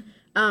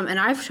 And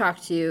I've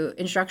talked to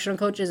instructional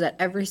coaches at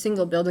every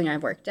single building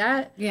I've worked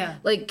at. Yeah.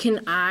 Like,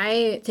 can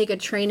I take a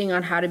training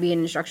on how to be an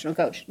instructional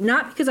coach?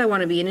 Not because I want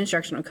to be an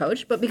instructional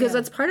coach, but because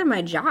that's part of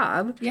my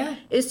job. Yeah.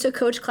 Is to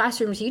coach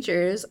classroom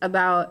teachers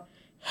about,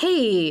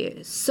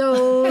 hey,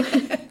 so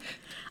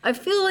I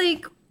feel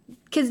like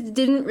kids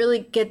didn't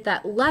really get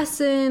that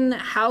lesson.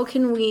 How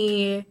can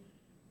we,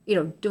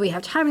 do we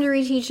have time to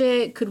reteach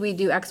it? Could we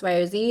do X, Y,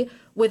 or Z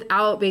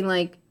without being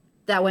like,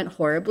 that went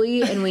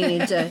horribly and we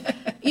need to,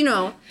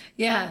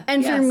 Yeah.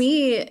 And for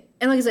me,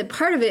 and like I said,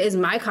 part of it is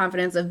my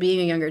confidence of being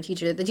a younger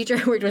teacher. The teacher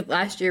I worked with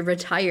last year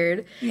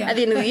retired at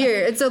the end of the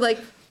year. And so, like,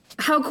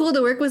 how cool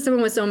to work with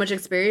someone with so much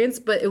experience,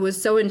 but it was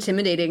so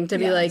intimidating to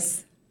be like,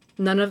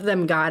 none of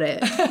them got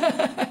it.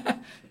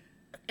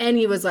 And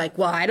he was like,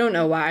 well, I don't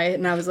know why.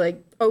 And I was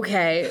like,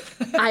 okay,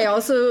 I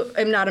also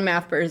am not a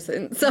math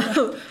person.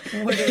 So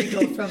where do we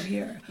go from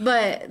here?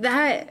 But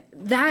that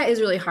is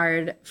really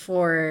hard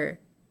for,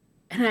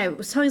 and I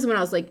was telling someone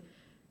else, like,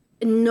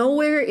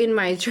 nowhere in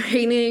my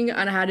training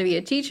on how to be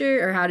a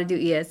teacher or how to do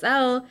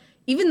ESL,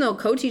 even though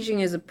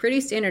co-teaching is a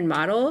pretty standard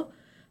model,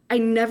 I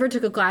never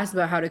took a class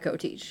about how to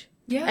co-teach.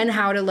 Yeah. And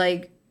how to,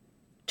 like,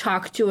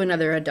 talk to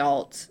another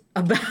adult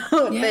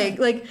about things.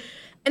 Like,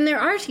 and there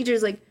are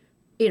teachers, like,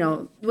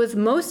 with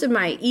most of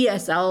my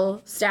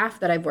ESL staff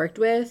that I've worked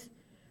with,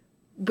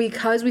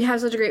 because we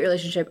have such a great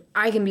relationship,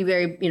 I can be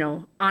very,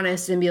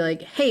 honest and be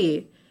like,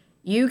 hey,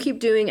 you keep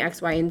doing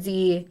X, Y, and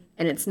Z,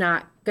 and it's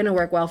not going to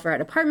work well for our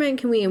department.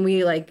 Can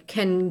we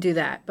can do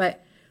that.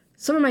 But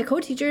some of my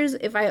co-teachers,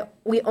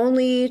 we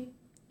only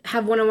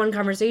have one-on-one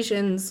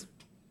conversations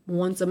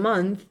once a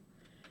month.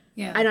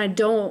 Yeah.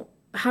 And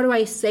how do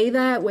I say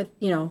that with,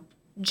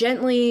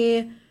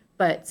 gently,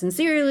 but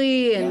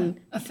sincerely and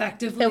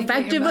effectively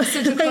get your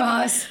message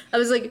across. I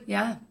was like,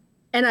 yeah.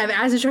 And I've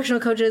asked instructional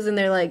coaches and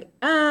they're like,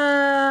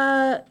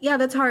 yeah,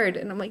 that's hard.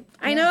 And I'm like,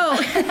 I know.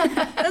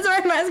 That's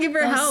why I'm asking for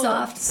help.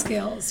 Soft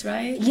skills,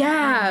 right?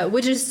 Yeah,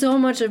 which is so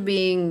much of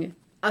being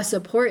a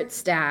support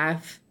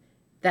staff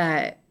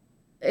that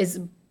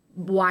is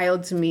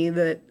wild to me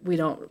that we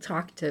don't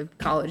talk to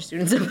college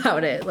students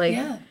about it. Like,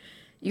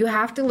 you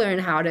have to learn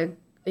how to,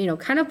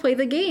 kind of play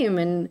the game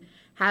and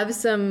have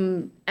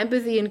some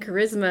empathy and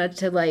charisma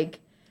to,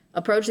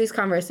 approach these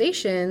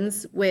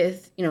conversations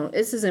with,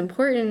 this is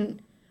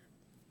important.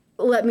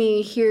 Let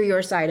me hear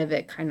your side of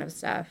it kind of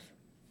stuff.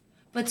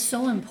 But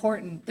so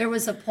important. There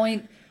was a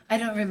point, I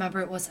don't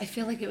remember I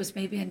feel like it was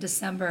maybe in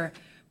December,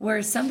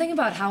 where something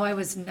about how I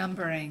was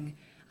numbering,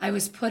 I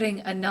was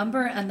putting a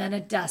number and then a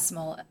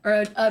decimal,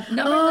 or a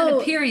number and then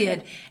a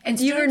period, and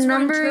students were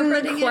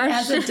interpreting it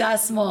as a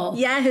decimal.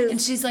 Yes. And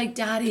she's like,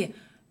 Daddy,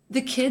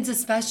 the kids,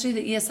 especially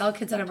the ESL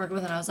kids that I'm working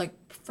with, and I was like,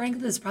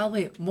 frankly, there's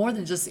probably more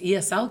than just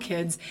ESL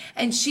kids.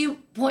 And she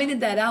pointed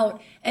that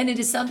out, and it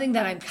is something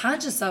that I'm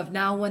conscious of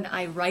now when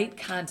I write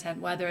content,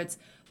 whether it's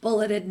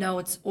bulleted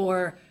notes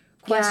or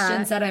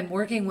questions that I'm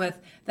working with,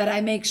 that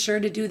I make sure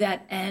to do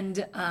that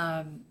end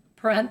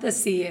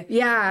parenthesis.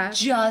 Yeah.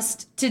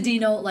 Just to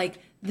denote,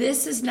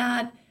 this is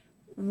not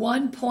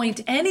 1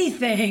 point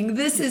anything.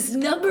 This is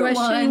number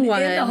one in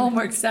the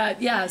homework set.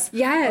 Yes.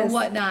 Or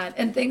whatnot.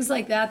 And things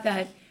like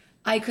that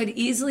I could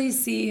easily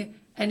see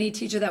any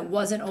teacher that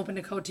wasn't open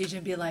to co-teaching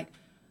and be like,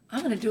 I'm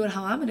going to do it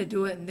how I'm going to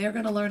do it, and they're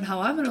going to learn how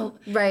I'm going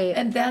to. Right.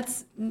 And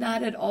that's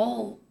not at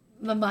all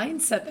the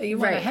mindset that you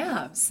want to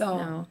have. So.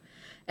 No.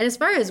 And as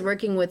far as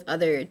working with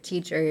other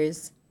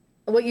teachers,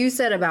 what you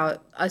said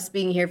about us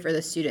being here for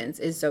the students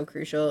is so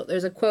crucial.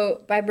 There's a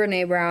quote by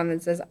Brene Brown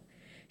that says,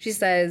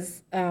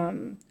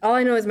 all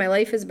I know is my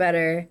life is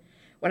better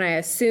when I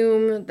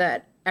assume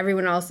that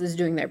everyone else is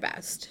doing their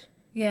best.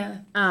 Yeah.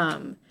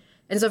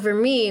 And so for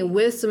me,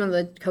 with some of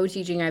the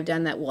co-teaching I've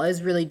done that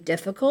was really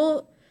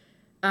difficult,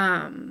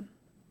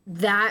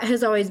 that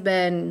has always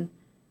been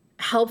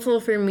helpful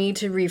for me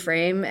to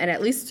reframe and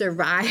at least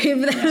survive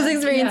those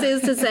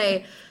experiences to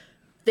say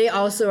they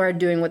also are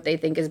doing what they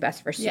think is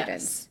best for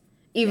students,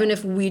 even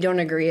if we don't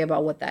agree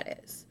about what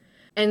that is.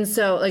 And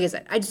so, like I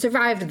said, I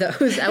survived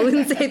those. I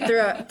wouldn't say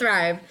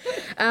thrive.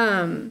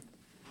 I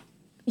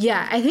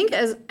think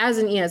as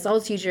an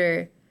ESL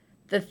teacher,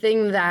 the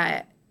thing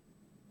that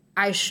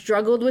I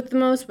struggled with the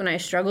most when I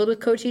struggled with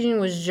co-teaching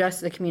was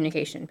just the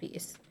communication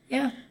piece.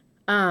 Yeah.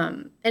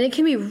 And it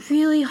can be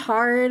really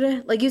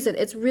hard. Like you said,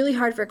 it's really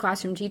hard for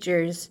classroom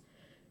teachers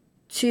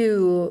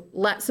to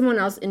let someone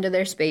else into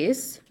their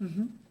space.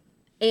 Mm-hmm.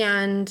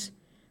 And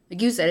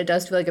like you said, it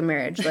does feel like a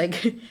marriage.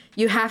 Like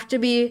you have to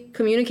be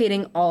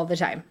communicating all the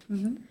time.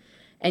 Mm-hmm.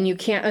 And you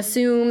can't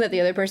assume that the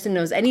other person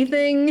knows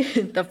anything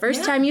the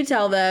first time you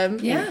tell them.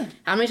 Yeah.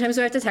 How many times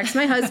do I have to text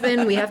my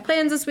husband? We have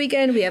plans this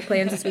weekend. We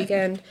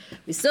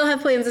still have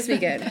plans this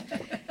weekend.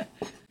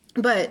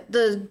 But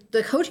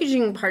the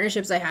co-teaching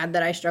partnerships I had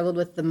that I struggled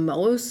with the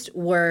most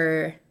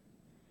were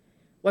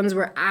ones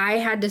where I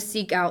had to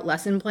seek out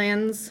lesson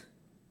plans.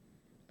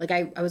 Like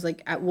I was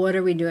like, what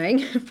are we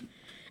doing?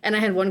 And I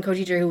had one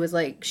co-teacher who was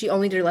like, she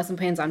only did lesson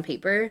plans on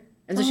paper.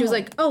 And so she was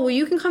like, oh, well,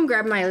 you can come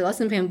grab my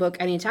lesson plan book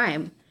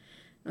anytime.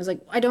 I was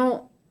like,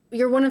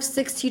 you're one of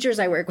 6 teachers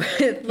I work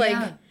with.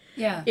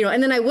 Yeah.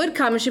 And then I would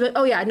come and she'd be like,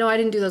 oh yeah, no, I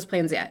didn't do those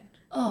plans yet.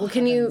 Oh, well,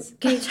 can you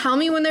tell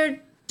me when they're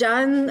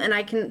done and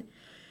I can,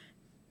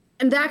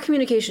 and that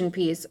communication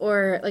piece,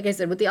 or like I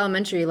said, with the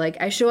elementary,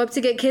 I show up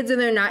to get kids and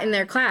they're not in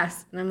their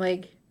class. And I'm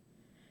like,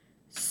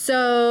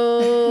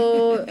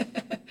 so,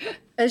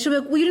 and she'll be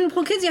like, well, you didn't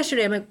pull kids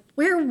yesterday. I'm like,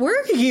 where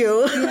were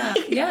you? Yeah,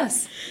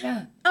 yes,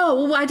 yeah.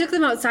 Oh, well, I took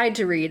them outside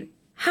to read.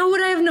 How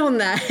would I have known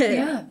that?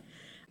 Yeah.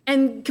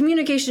 And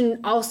communication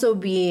also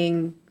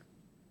being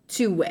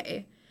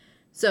two-way.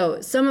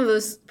 So some of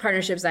those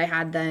partnerships I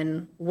had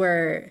then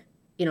were,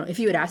 if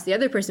you had asked the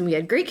other person, we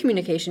had great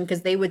communication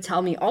because they would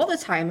tell me all the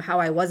time how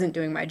I wasn't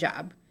doing my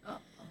job.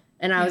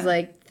 And I was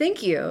like,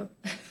 thank you.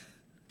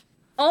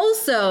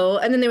 Also,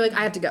 and then they were like,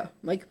 I have to go. I'm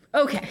like,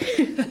 okay.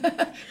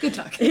 Good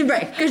talk.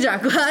 Right, good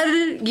job.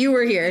 Glad you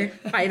were here.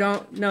 I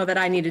don't know that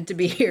I needed to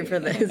be here for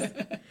this.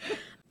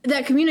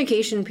 That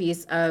communication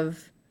piece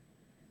of,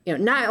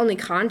 not only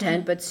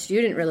content, but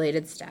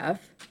student-related stuff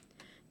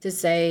to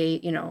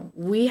say,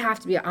 we have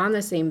to be on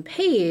the same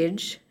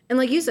page. And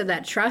like you said,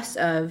 that trust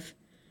of,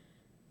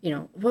 we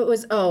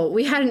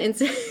had an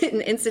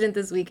incident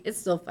this week. It's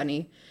still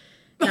funny.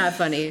 Not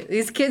funny.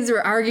 These kids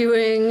were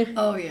arguing.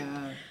 Oh,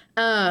 yeah.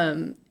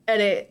 And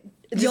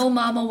Yo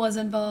mama was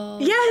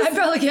involved. Yes. I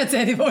probably can't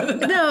say any more than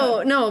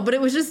that. No, but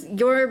it was just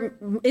your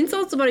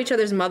insults about each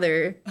other's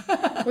mother.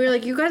 We were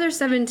like, you guys are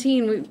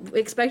 17. We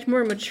expect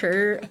more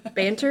mature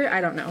banter. I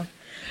don't know.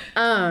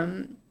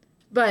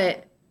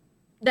 But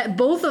that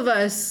both of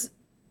us,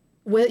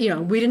 we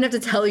didn't have to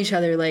tell each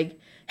other, like,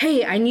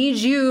 hey, I need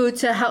you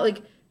to help.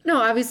 Like, no,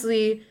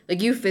 obviously,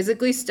 like, you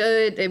physically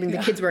stood. I mean, the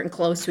kids weren't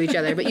close to each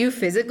other, but you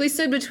physically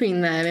stood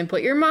between them and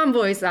put your mom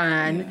voice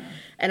on. Yeah.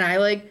 And I,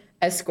 like,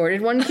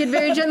 escorted one kid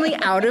very gently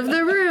out of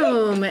the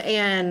room.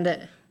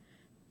 And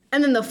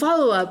then the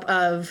follow-up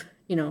of,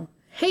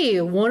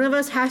 hey, one of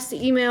us has to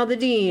email the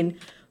dean.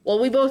 Well,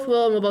 we both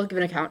will, and we'll both give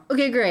an account.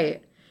 Okay,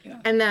 great. Yeah.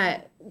 And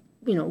that,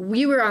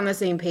 we were on the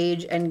same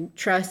page and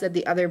trust that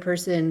the other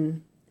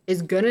person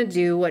is going to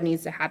do what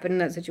needs to happen in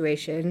that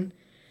situation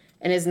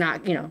and is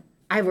not,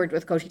 I've worked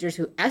with co-teachers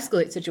who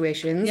escalate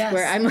situations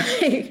where I'm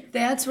like...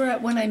 That's where,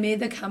 when I made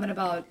the comment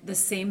about the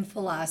same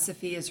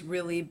philosophy is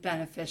really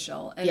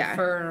beneficial. And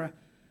for,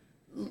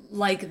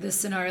 like, the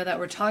scenario that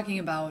we're talking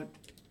about,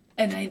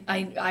 and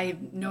I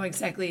know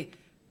exactly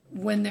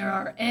when there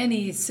are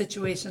any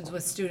situations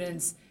with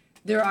students,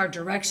 there are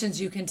directions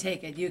you can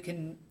take it. You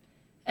can...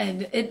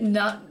 And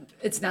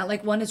it's not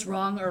like one is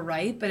wrong or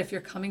right, but if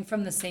you're coming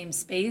from the same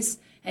space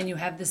and you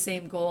have the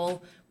same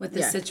goal with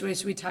the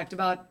situation we talked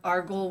about,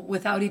 our goal,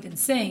 without even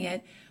saying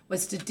it,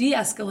 was to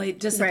de-escalate,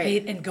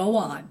 dissipate, and go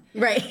on.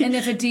 Right. And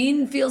if a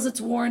dean feels it's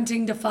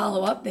warranting to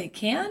follow up, they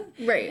can.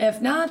 Right.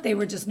 If not, they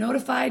were just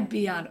notified,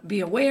 be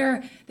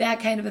aware, that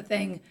kind of a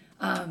thing.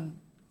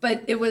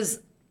 But it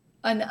was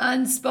an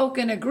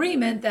unspoken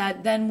agreement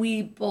that then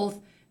we both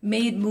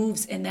made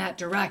moves in that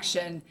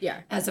direction,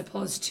 as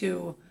opposed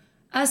to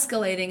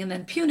escalating and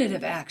then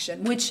punitive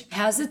action, which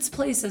has its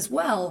place as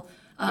well.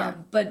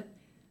 But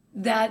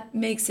that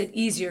makes it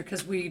easier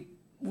because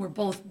we're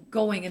both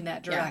going in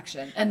that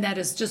direction. Yeah. And that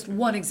is just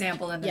one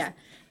example. And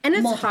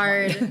it's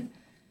hard.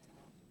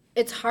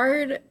 It's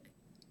hard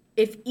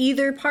if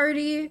either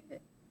party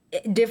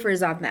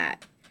differs on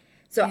that.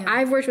 So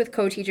I've worked with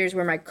co-teachers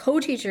where my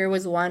co-teacher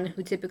was the one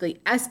who typically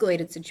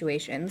escalated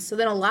situations. So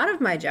then a lot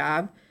of my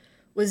job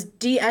was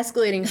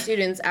de-escalating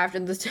students after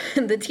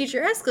the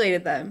teacher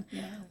escalated them,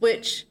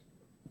 which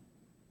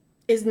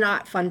is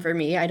not fun for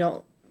me. I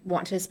don't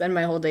want to spend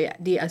my whole day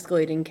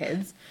de-escalating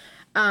kids.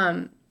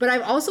 But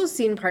I've also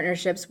seen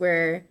partnerships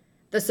where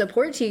the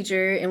support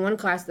teacher in one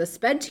class, the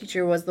SPED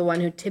teacher, was the one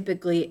who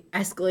typically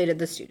escalated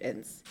the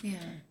students. Yeah.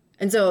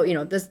 And so,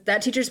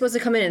 that teacher's supposed to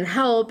come in and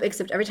help,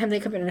 except every time they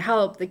come in and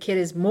help, the kid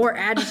is more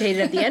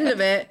agitated at the end of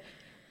it.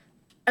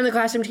 And the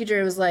classroom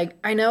teacher was like,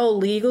 I know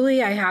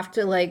legally I have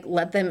to, like,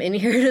 let them in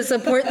here to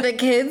support the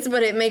kids,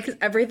 but it makes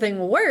everything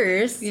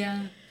worse.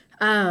 Yeah.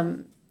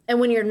 And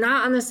when you're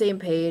not on the same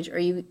page,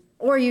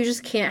 or you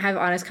just can't have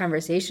honest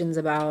conversations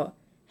about,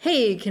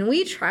 hey, can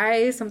we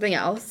try something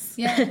else?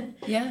 Yeah.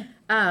 Yeah.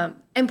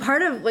 And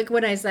part of, like,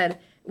 when I said,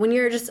 when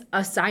you're just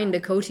assigned a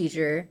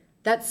co-teacher,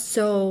 that's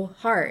so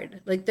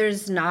hard. Like,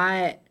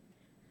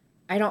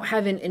 I don't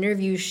have an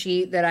interview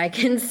sheet that I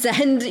can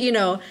send,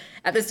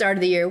 at the start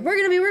of the year. We're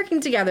going to be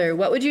working together.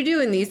 What would you do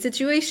in these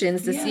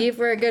situations to see if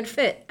we're a good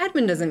fit?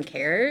 Admin doesn't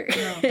care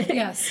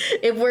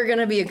if we're going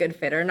to be a good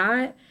fit or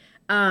not.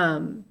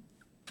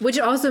 Which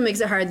also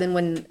makes it hard than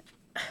when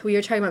we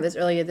were talking about this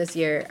earlier this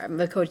year,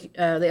 the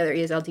other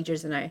ESL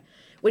teachers and I.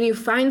 When you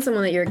find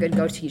someone that you're a good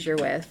co-teacher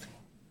with,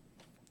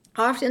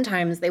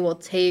 oftentimes they will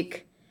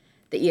take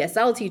the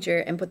ESL teacher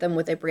and put them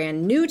with a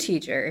brand new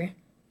teacher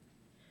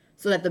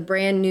so that the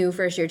brand new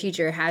first year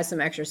teacher has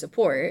some extra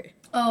support.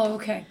 Oh,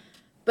 okay.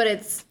 But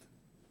it's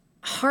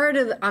hard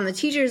on the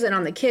teachers and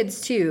on the kids,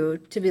 too,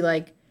 to be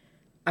like,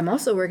 I'm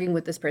also working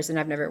with this person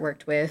I've never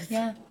worked with.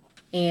 Yeah.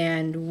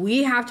 And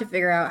we have to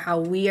figure out how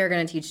we are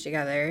going to teach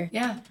together.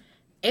 Yeah.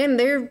 And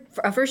they're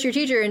a first-year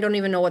teacher and don't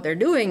even know what they're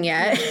doing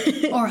yet.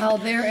 Or how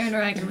they're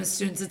interacting with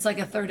students. It's like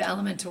a third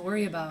element to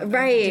worry about.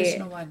 Right.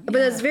 Additional one. Yeah. But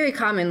that's very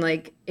common,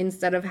 like,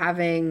 instead of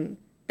having...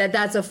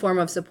 That's a form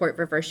of support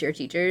for first-year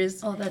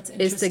teachers. Oh, that's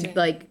interesting. Is to,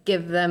 like,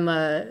 give them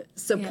a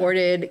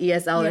supported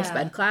ESL or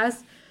SPED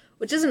class,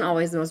 which isn't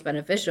always the most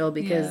beneficial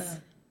because,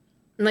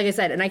 like I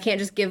said, and I can't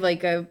just give,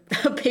 like, a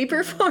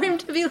paper for him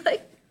to be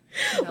like,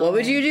 what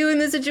would you do in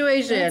this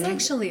situation? It's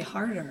actually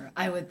harder,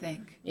 I would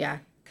think. Yeah.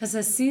 Because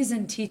a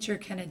seasoned teacher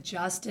can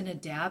adjust and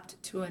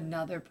adapt to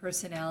another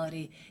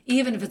personality,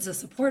 even if it's a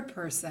support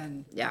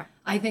person. Yeah.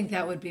 I think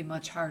that would be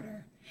much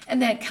harder. And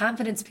that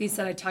confidence piece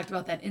that I talked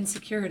about, that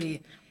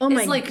insecurity,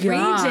 is like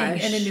raging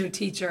in a new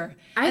teacher.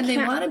 And they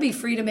want to be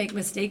free to make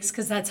mistakes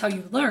because that's how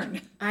you learn.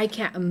 I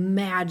can't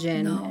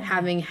imagine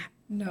having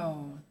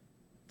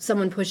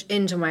someone push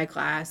into my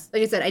class.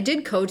 Like I said, I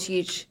did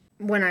co-teach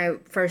when I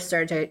first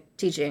started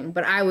teaching,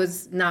 but I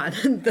was not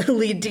the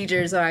lead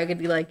teacher, so I could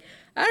be like,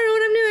 I don't know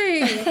what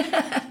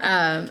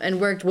I'm doing.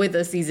 And worked with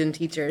a seasoned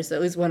teacher, so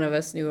at least one of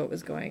us knew what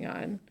was going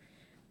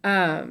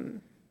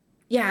on.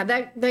 Yeah,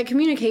 that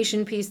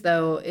communication piece,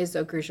 though, is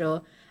so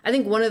crucial. I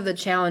think one of the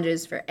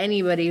challenges for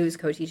anybody who's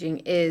co-teaching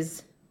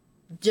is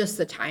just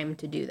the time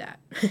to do that.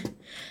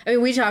 I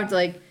mean, we talk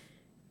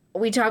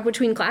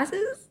between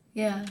classes.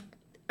 Yeah.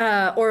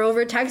 or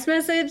over text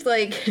message.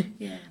 Like,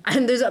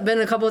 and there's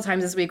been a couple of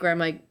times this week where I'm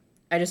like,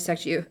 I just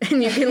text you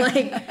and you can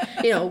like,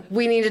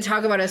 we need to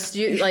talk about a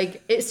student,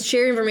 like it's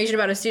share information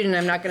about a student.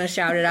 I'm not going to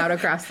shout it out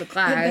across the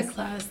class. In the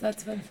class,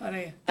 that's been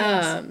funny.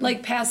 Yes.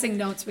 Like passing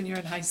notes when you're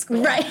in high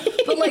school. Right.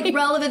 But like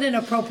relevant and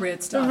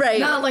appropriate stuff. Right.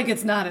 Not like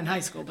it's not in high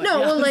school. But no,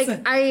 well, like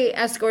I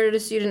escorted a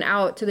student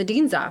out to the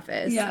dean's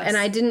office and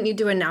I didn't need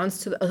to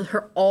announce to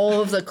her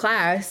all of the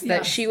class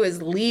that she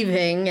was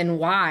leaving and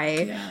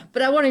why. Yeah.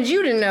 But I wanted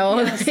you to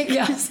know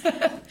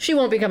she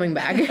won't be coming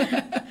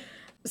back.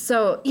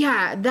 So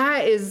yeah,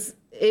 that is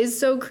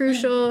so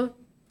crucial.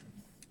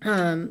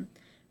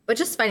 But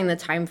just finding the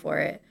time for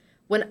it.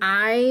 When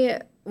I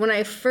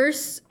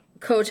first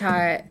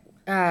co-taught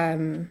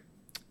in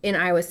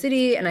Iowa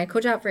City and I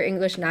co-taught for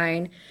English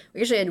 9,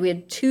 we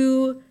had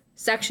 2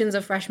 sections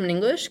of freshman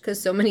English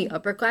because so many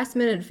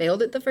upperclassmen had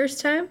failed it the first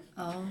time.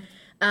 Oh.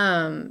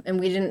 And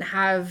we didn't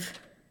have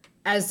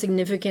as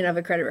significant of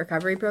a credit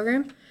recovery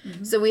program.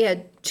 Mm-hmm. So we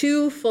had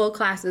 2 full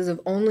classes of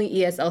only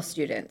ESL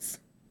students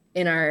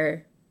in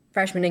our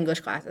freshman English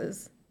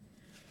classes.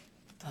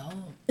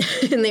 Oh.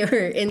 And they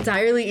were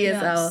entirely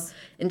ESL,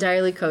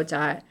 entirely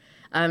co-taught.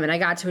 And I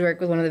got to work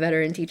with one of the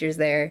veteran teachers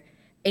there.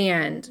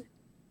 And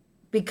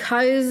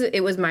because it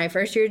was my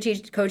first year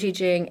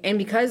co-teaching, and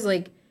because,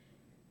 like,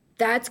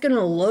 that's going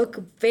to look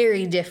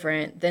very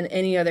different than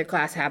any other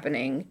class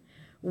happening,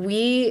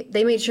 they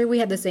made sure we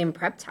had the same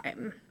prep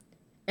time.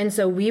 And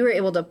so we were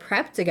able to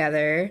prep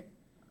together.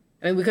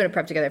 I mean, we could have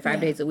prepped together 5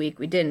 days a week.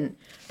 We didn't.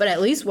 But at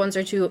least once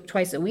or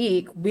twice a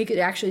week, we could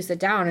actually sit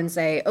down and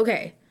say,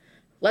 okay,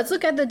 let's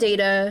look at the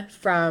data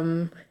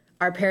from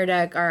our Pear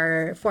Deck,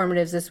 our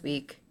formatives this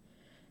week.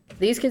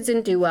 These kids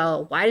didn't do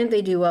well. Why didn't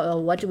they do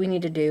well? What do we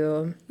need to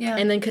do? Yeah.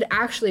 And then could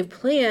actually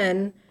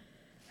plan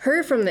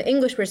her from the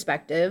English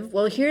perspective.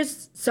 Well,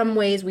 here's some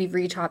ways we've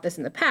retaught this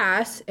in the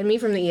past. And me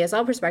from the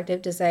ESL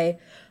perspective to say,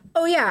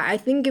 oh, yeah, I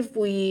think if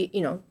we,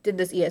 did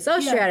this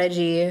ESL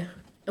strategy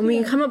and we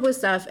can come up with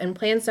stuff and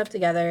plan stuff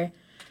together.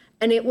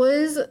 And it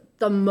was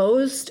the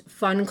most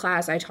fun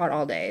class I taught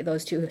all day,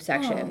 those 2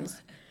 sections.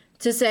 Oh.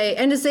 To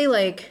say,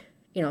 like,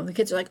 the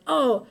kids are like,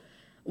 oh,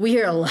 we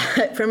hear a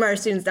lot from our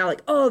students now,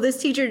 like, oh, this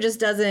teacher just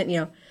doesn't,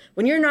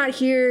 when you're not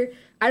here,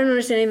 I don't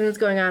understand anything that's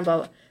going on,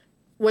 but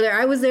whether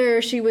I was there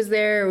or she was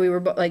there, we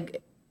were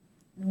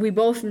we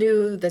both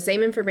knew the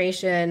same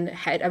information,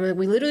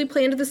 we literally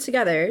planned this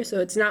together,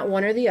 so it's not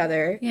one or the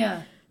other.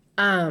 Yeah.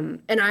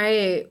 And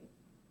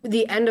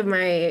the end of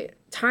my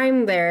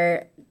time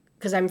there,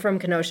 because I'm from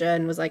Kenosha,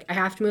 and was like, I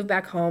have to move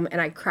back home, and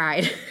I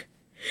cried.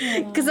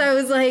 Because I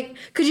was like,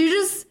 could you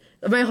just...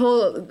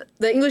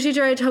 the English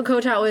teacher I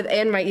co-taught with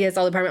and my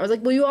ESL department, I was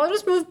like, will you all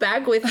just move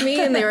back with me?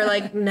 And they were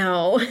like,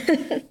 no.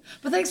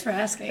 But thanks for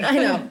asking. I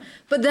know.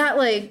 But that,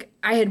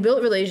 I had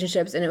built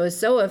relationships and it was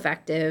so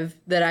effective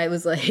that I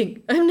was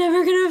like, I'm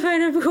never going to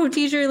find a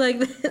co-teacher like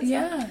this.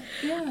 Yeah,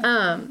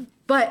 yeah.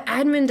 But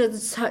admin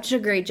does such a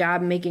great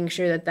job making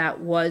sure that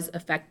was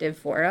effective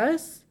for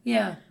us.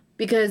 Yeah.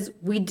 Because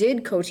we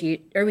did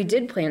co-teach, or we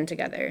did plan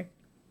together.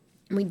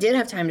 We did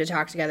have time to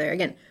talk together.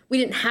 Again, we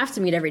didn't have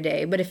to meet every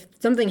day, but if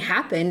something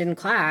happened in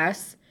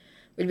class,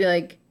 we'd be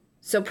like,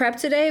 so prep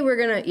today, we're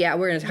going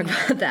to talk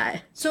about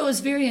that. So it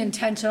was very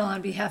intentional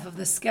on behalf of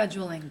the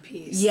scheduling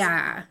piece.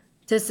 Yeah.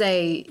 To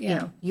say,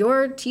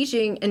 you're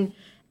teaching,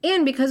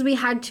 and because we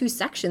had 2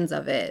 sections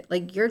of it,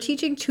 like you're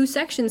teaching 2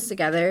 sections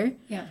together.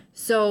 Yeah.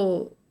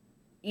 So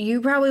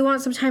you probably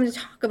want some time to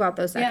talk about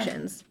those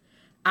sections.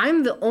 Yeah.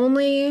 I'm the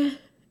only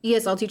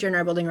ESL teacher in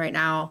our building right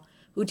now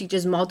who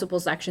teaches multiple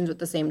sections with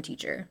the same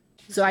teacher.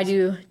 So I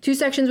do 2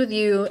 sections with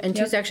you and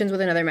 2 sections with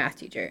another math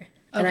teacher.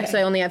 Okay. And so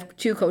I only have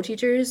 2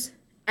 co-teachers.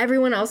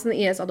 Everyone else in the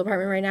ESL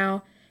department right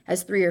now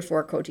has 3 or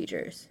 4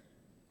 co-teachers.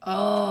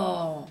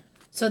 Oh,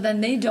 so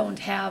then they don't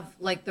have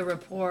the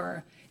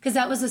rapport. Because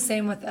that was the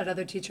same with that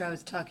other teacher I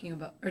was talking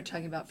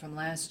about from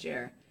last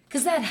year.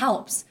 Because that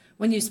helps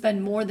when you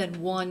spend more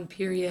than one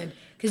period.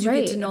 Because you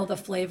get to know the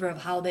flavor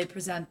of how they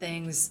present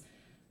things,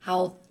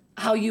 how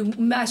you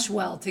mesh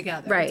well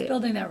together. Right. It's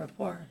building that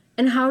rapport.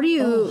 And how do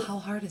you... Oh, how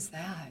hard is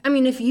that? I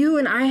mean, if you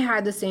and I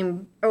had the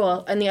same...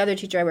 and the other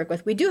teacher I work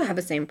with, we do have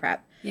the same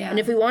prep. Yeah. And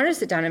if we wanted to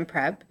sit down and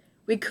prep,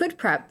 we could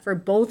prep for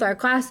both our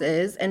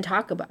classes and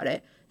talk about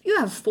it. If you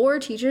have 4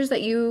 teachers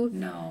that you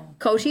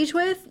co-teach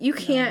with, you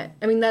can't...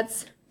 I mean,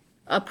 that's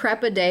a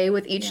prep a day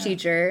with each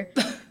teacher.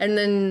 And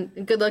then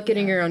good luck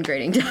getting your own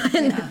grading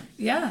done.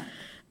 Yeah.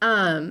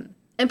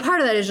 And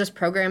part of that is just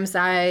program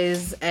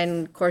size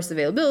and course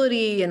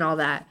availability and all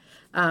that.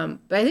 But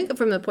I think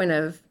from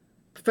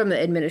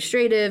the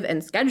administrative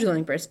and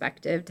scheduling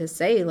perspective, to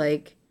say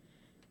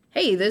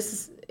hey,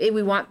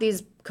 we want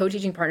these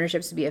co-teaching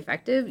partnerships to be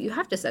effective, you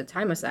have to set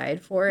time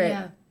aside for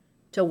it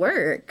to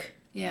work.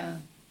 Yeah.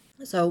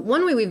 So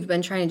one way we've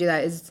been trying to do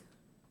that is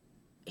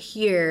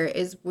we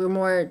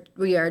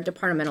are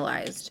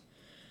departmentalized.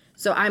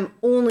 So I'm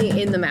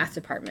only in the math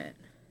department.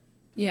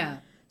 Yeah.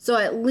 So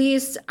at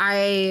least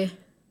I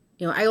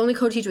only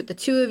co-teach with the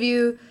 2 of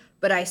you,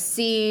 but I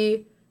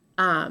see,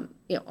 all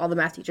the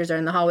math teachers are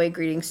in the hallway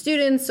greeting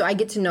students, so I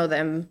get to know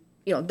them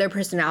their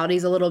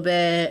personalities a little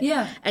bit.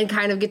 Yeah. And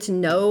kind of get to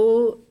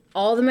know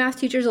all the math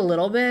teachers a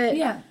little bit.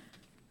 Yeah.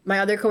 My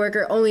other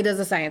coworker only does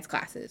the science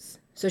classes.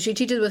 So she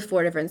teaches with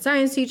 4 different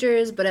science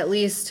teachers, but at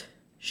least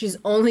she's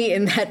only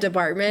in that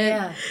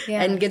department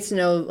and gets to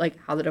know like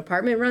how the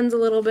department runs a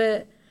little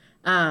bit.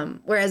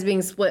 Whereas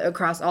being split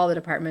across all the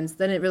departments,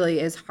 then it really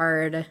is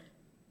hard,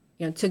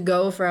 to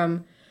go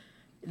from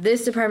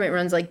this department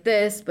runs like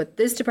this, but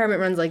this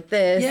department runs like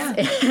this. Yeah.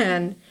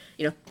 And,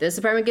 this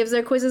department gives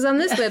their quizzes on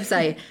this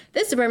website.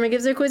 This department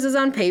gives their quizzes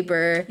on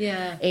paper.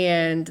 Yeah.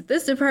 And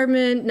this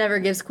department never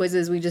gives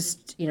quizzes. We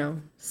just,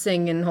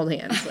 sing and hold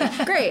hands.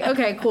 Like, great.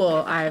 Okay,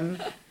 cool. And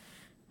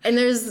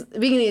there's,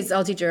 being an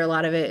ESL teacher, a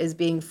lot of it is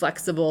being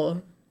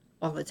flexible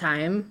all the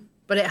time.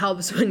 But it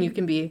helps when you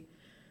can be,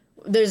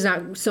 there's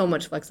not so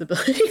much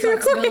flexibility.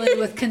 Flexibility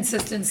with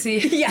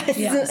consistency.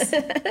 Yes.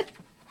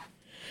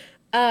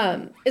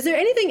 Is there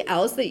anything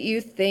else that you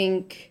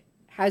think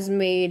has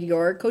made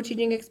your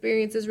co-teaching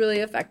experiences really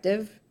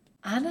effective?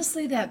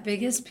 Honestly, that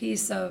biggest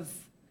piece of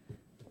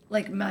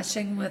like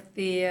meshing with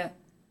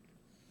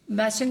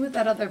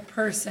that other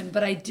person,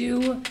 but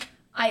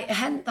I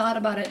hadn't thought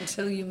about it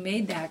until you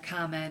made that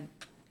comment.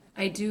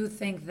 I do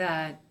think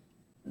that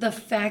the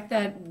fact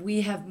that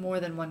we have more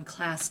than one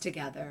class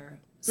together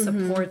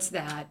supports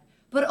that,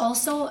 but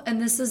also,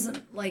 and this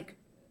isn't like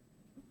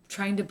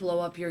trying to blow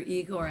up your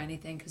ego or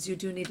anything, because you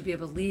do need to be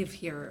able to leave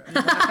here and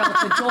walk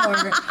out the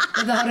door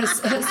without a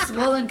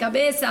swollen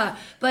cabeza.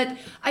 But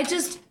I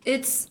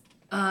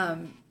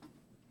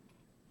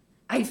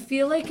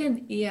feel like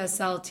an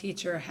ESL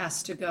teacher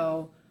has to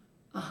go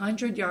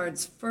 100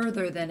 yards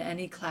further than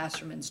any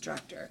classroom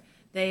instructor.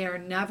 They are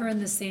never in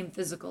the same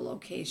physical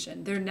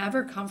location. They're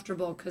never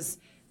comfortable because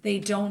they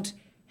don't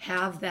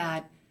have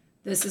that,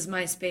 this is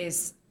my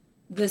space,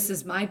 this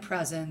is my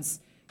presence,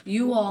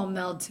 you all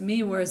meld to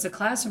me, whereas a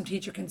classroom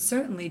teacher can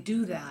certainly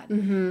do that.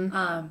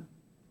 Mm-hmm.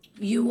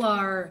 You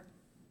are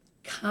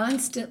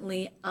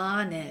constantly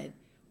on it,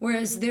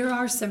 whereas there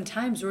are some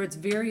times where it's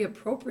very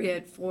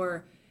appropriate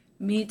for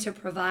me to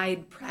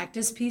provide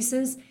practice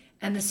pieces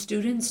and the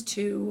students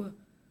to,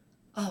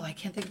 I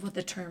can't think of what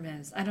the term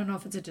is. I don't know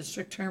if it's a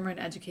district term or an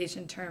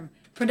education term.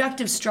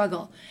 Productive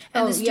struggle.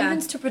 And the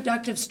students to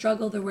productive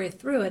struggle their way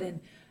through it. And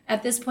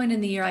at this point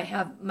in the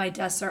year, my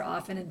desks are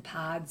often in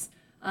pods.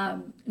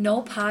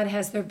 No pod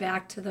has their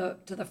back to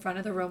the front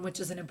of the room, which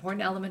is an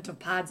important element of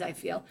pods, I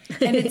feel.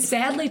 And it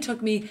sadly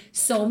took me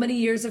so many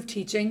years of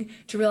teaching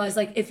to realize,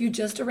 like, if you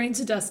just arrange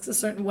the desks a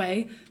certain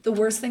way, the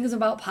worst thing is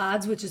about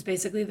pods, which is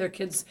basically their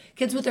kids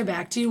with their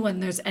back to you when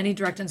there's any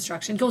direct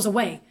instruction, goes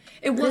away.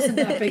 It wasn't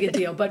that big a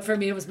deal, but for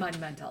me it was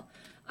monumental.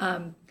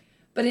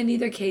 But in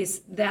either case,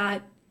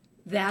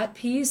 that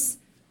piece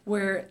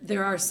where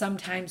there are some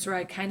times where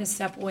I kind of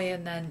step away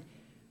and then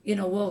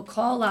we'll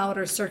call out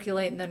or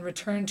circulate and then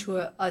return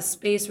to a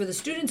space where the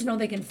students know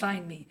they can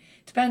find me.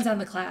 Depends on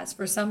the class.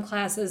 For some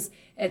classes,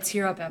 it's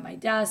here up at my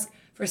desk.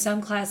 For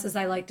some classes,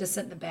 I like to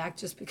sit in the back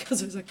just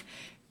because there's like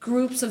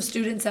groups of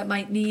students that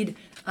might need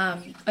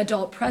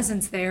adult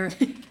presence there.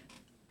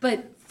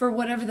 But for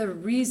whatever the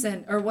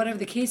reason or whatever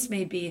the case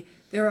may be,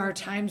 there are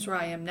times where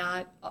I am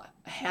not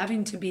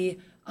having to be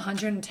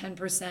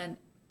 110%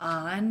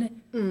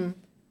 on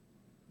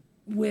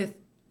with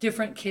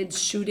different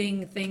kids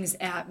shooting things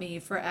at me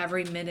for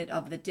every minute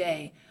of the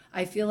day.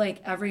 I feel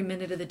like every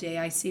minute of the day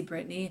I see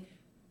Brittany,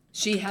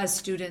 she has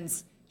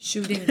students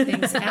shooting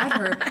things at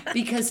her,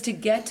 because to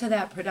get to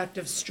that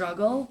productive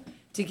struggle,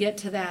 to get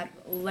to that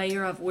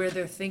layer of where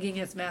they're thinking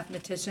as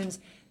mathematicians,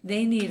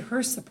 they need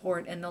her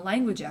support in the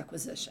language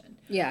acquisition.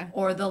 Yeah.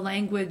 Or the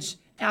language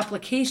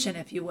application,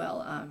 if you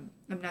will. I'm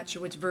not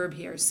sure which verb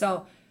here.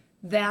 So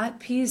that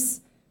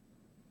piece,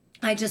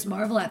 I just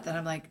marvel at that.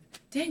 I'm like,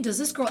 dang, does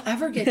this girl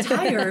ever get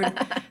tired?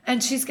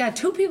 And she's got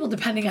 2 people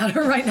depending on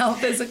her right now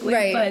physically.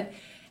 Right.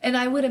 And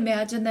I would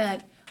imagine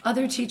that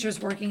other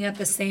teachers working at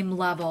the same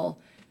level,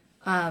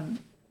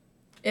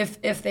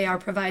 if they are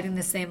providing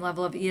the same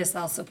level of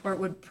ESL support,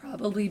 would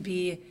probably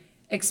be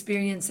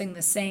experiencing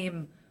the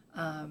same,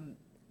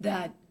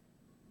 that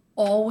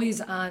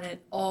always on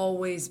it,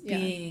 always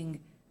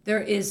being,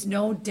 there is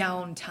no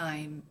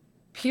downtime,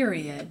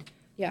 period.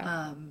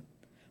 Yeah.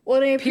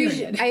 Well,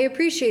 and I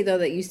appreciate though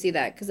that you see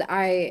that, because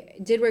I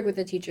did work with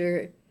a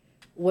teacher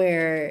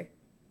where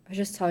I was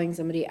just telling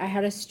somebody I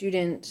had a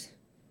student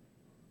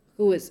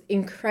who was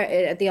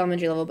at the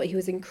elementary level, but he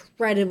was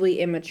incredibly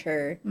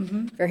immature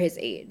for his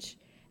age.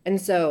 And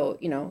so,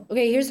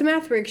 okay, here's the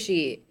math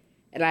worksheet,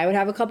 and I would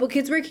have a couple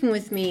kids working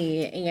with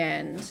me,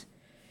 and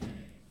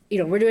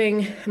we're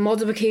doing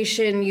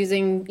multiplication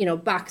using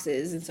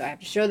boxes, and so I have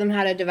to show them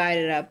how to divide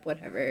it up,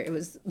 whatever. It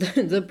was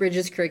the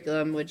Bridges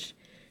curriculum, which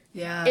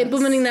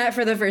implementing that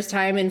for the first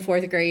time in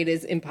 4th grade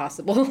is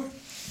impossible.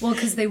 Well,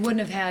 because they wouldn't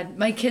have had,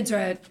 my kids are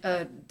at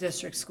a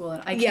district school,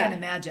 and I can't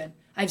imagine.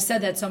 I've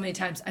said that so many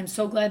times. I'm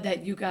so glad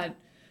that you got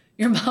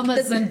your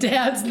mama's and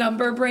dad's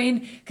number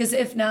brain, because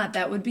if not,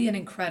 that would be an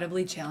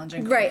incredibly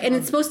challenging curriculum. Right, and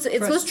it's supposed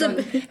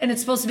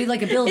to be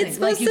like a building. It's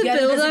supposed to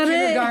get it as a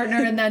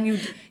kindergartner, and then you.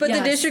 But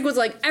the district was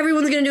like,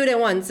 everyone's going to do it at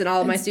once, and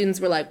all of my students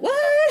were like,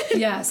 what?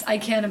 Yes, I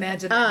can't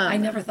imagine that. I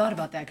never thought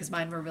about that because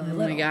mine were really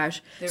little. Oh my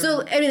gosh.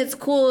 So, I mean, it's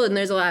cool and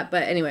there's a lot,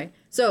 but anyway.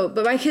 So,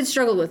 but my kids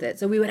struggled with it.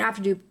 So we would have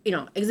to do,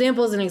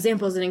 examples and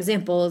examples and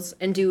examples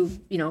and do,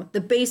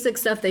 the basic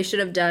stuff they should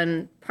have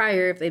done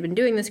prior if they'd been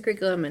doing this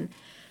curriculum. And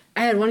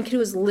I had one kid who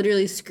was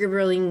literally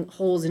scribbling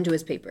holes into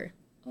his paper.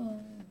 Oh.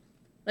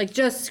 Like,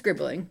 just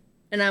scribbling.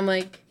 And I'm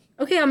like,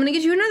 okay, I'm going to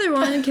get you another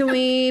one. Can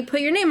we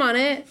put your name on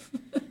it?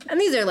 And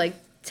these are like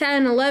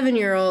 10,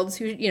 11-year-olds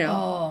who, you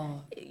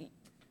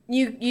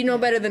know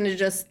better than to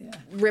just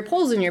rip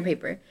holes in your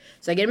paper.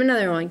 So I get him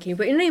another one. Can you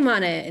put your name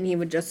on it? And he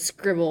would just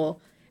scribble.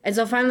 And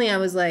so finally I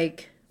was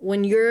like,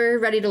 when you're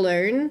ready to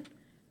learn,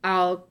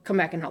 I'll come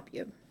back and help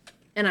you.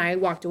 And I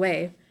walked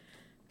away.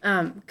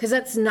 Because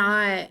that's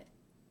not,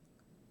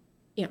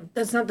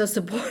 that's not the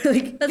support.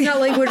 Like, that's not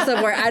language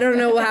support. I don't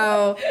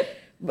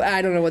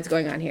know what's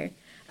going on here.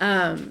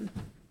 And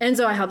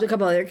so I helped a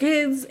couple other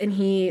kids, and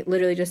he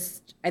literally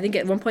just, I think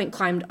at one point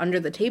climbed under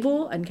the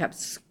table and kept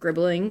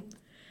scribbling.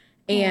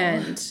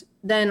 And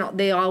then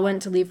they all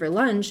went to leave for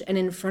lunch, and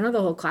in front of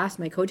the whole class,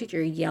 my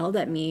co-teacher yelled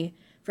at me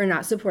for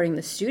not supporting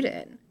the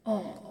student.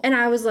 Oh. And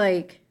I was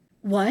like,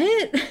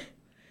 what?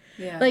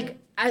 Yeah.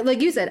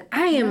 Like you said,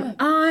 I am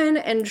on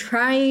and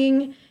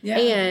trying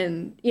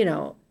and,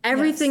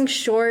 everything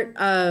short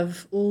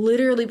of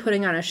literally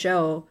putting on a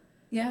show.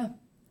 Yeah.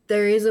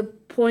 There is a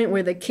point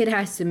where the kid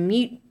has to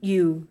meet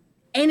you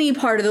any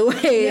part of the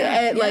way.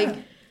 Yeah. Like,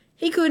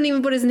 he couldn't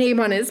even put his name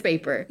on his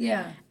paper.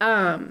 Yeah.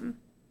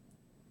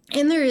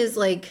 And there is,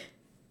 like,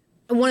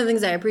 one of the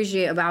things I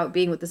appreciate about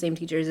being with the same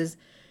teachers is,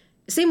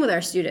 same with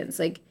our students.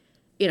 Like,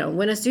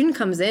 when a student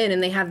comes in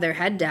and they have their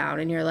head down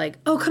and you're like,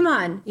 oh, come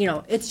on,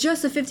 it's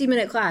just a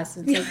 50-minute class.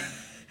 It's like,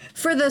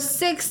 for the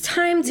 6th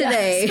time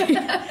today.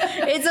 Yes.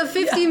 It's a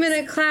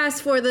 50-minute class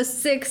for the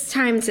 6th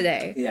time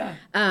today. Yeah.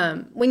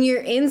 When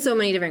you're in so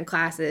many different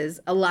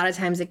classes, a lot of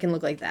times it can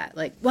look like that.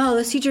 Like, well,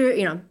 this teacher,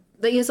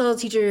 the ESL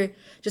teacher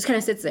just kind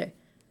of sits there.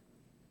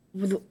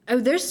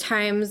 There's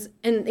times,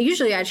 and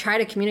usually I try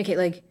to communicate,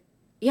 like,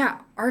 yeah,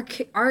 our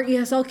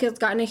ESL kids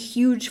got in a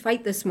huge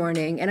fight this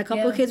morning, and a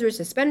couple of kids were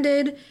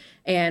suspended,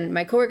 and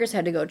my coworkers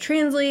had to go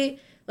translate.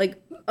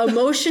 Like,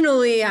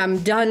 emotionally, I'm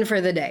done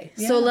for the day.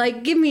 Yeah. So,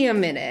 like, give me a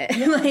minute.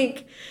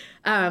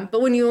 Yeah.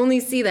 But when you only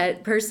see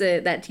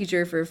that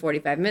teacher for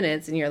 45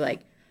 minutes, and you're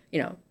like,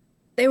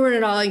 they weren't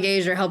at all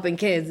engaged or helping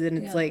kids, and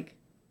it's like,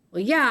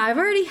 well, yeah, I've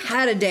already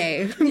had a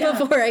day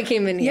before I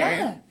came in here.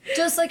 Yeah,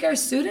 just like our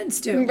students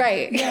do.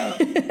 Right.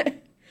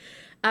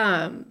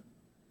 Yeah.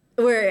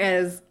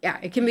 Whereas,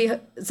 it can be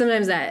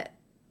sometimes that,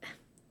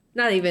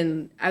 not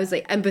even, I would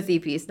say empathy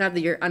piece, not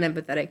that you're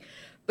unempathetic,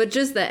 but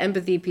just the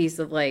empathy piece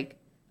of like,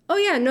 oh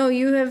yeah, no,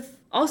 you have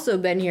also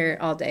been here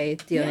all day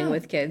dealing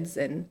with kids.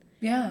 And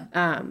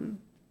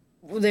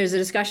there's a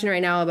discussion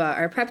right now about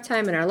our prep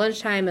time and our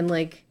lunchtime, and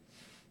like,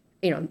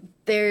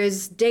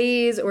 there's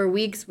days or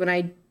weeks when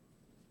I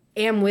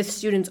am with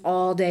students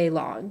all day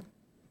long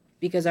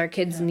because our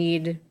kids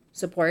need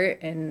support,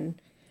 and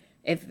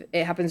if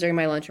it happens during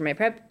my lunch or my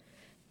prep,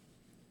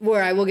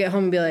 where I will get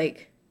home and be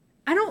like,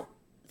 I don't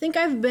think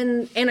I've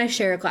been, and I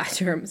share a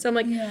classroom, so I'm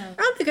like, I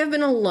don't think I've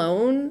been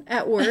alone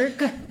at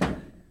work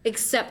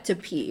except to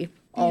pee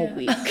all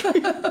week.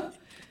 Yeah,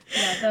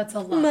 that's a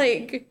lot.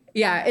 Like,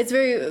 it's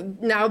very,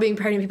 now being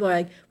pregnant, people are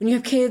like, when you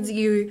have kids,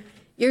 you're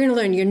gonna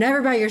learn, you're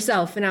never by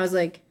yourself. And I was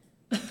like,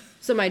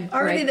 so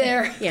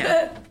there.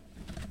 Yeah.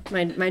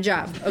 My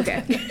job.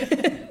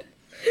 Okay.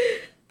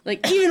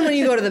 Like, even when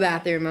you go to the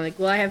bathroom, I'm like,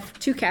 well, I have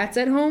 2 cats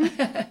at home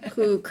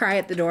who cry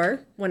at the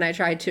door when I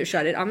try to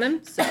shut it on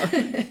them. So,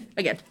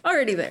 again,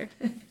 already there.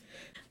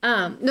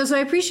 No, so I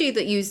appreciate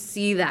that you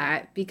see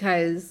that,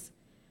 because,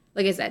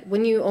 like I said,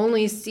 when you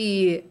only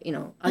see,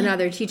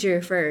 another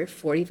teacher for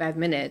 45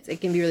 minutes,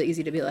 it can be really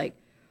easy to be like,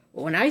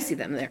 well, when I see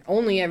them, they're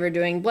only ever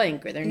doing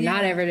blank, or they're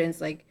not ever doing, it's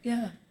like,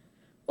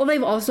 well,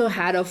 they've also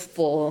had a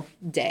full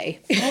day.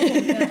 Oh,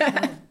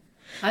 yeah.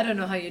 I don't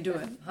know how you do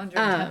it.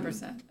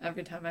 110%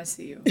 every time I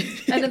see you.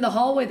 And in the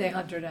hallway, they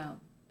hunt her down.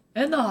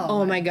 In the hallway.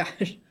 Oh my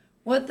gosh.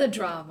 With the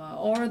drama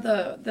or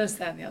the this,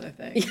 that, and the other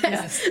thing.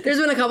 Yes. There's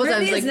been a couple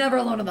times like, never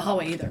alone in the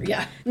hallway either.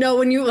 Yeah. No,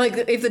 when you, like,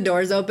 if the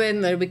door's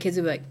open, there'll be kids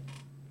who'll be like,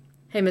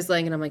 hey, Miss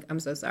Lang, and I'm like, I'm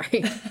so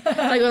sorry.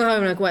 Like, when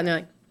I'm like, what? And they're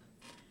like,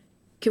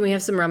 can we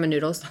have some ramen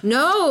noodles?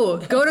 No!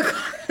 Go to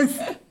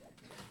class.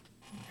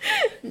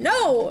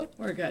 No!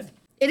 We're good.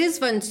 It is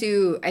fun,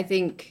 too, I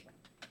think.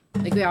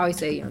 Like we always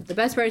say, the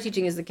best part of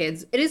teaching is the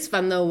kids. It is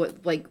fun, though,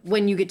 like,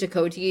 when you get to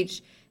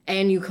co-teach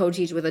and you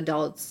co-teach with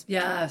adults.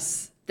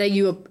 Yes. That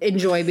you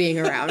enjoy being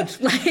around.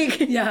 Like,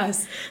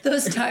 yes.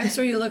 Those times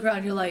where you look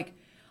around, you're like,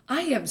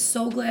 I am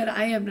so glad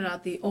I am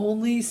not the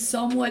only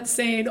somewhat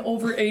sane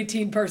over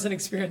 18 person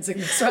experiencing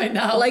this right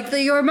now. Like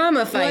the Your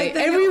Mama fight.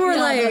 And we were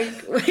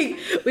like,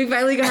 we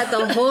finally got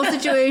the whole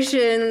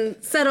situation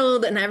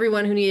settled, and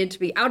everyone who needed to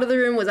be out of the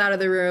room was out of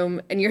the room.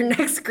 And your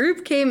next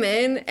group came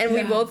in, and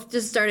we both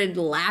just started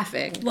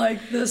laughing.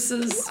 Like, this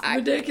is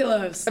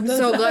ridiculous. I'm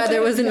so glad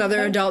there was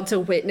another adult to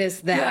witness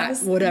that,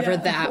 whatever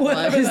that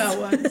was.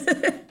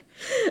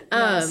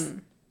 Yes.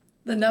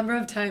 The number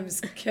of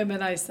times Kim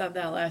and I said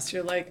that last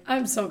year, like,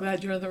 I'm so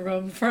glad you're in the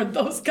room for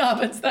those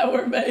comments that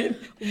were made.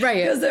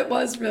 Right. Because it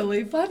was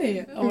really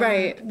funny. Or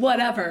right.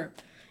 whatever.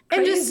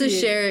 And Crazy. Just to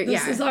share,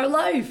 this is our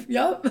life.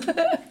 Yep.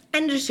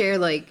 And to share,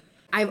 like,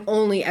 I've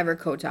only ever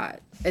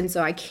co-taught. And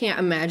so I can't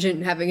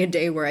imagine having a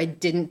day where I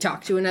didn't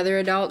talk to another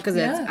adult, because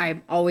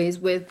I'm always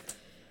with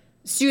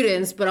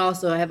students, but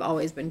also I have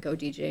always been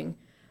co-teaching.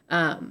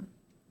 And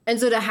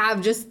so to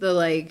have just the,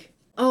 like,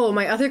 oh,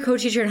 my other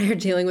co-teacher and I are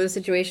dealing with a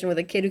situation with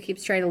a kid who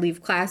keeps trying to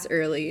leave class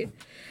early.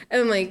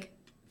 And I'm like,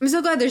 I'm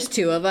so glad there's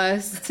two of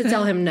us to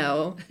tell him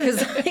no.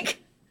 Because, like...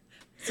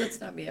 So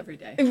it's not me every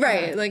day.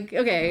 Right. Yeah. Like,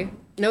 okay,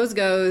 nose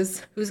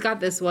goes. Who's got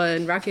this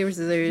one? Rock, paper,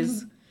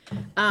 scissors.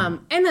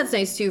 And that's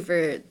nice, too,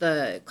 for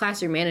the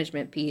classroom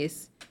management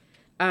piece.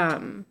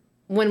 When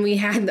we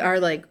had our,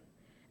 like...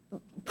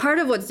 Part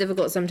of what's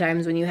difficult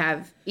sometimes when you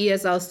have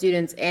ESL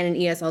students and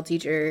an ESL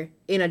teacher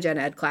in a gen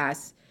ed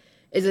class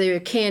is there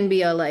can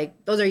be a, like,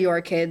 those are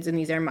your kids and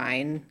these are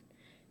mine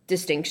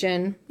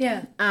distinction.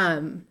 Yeah.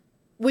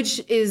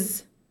 Which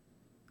is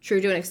true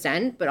to an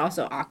extent, but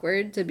also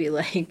awkward to be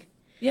like,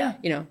 yeah,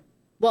 you know,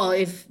 well,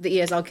 if the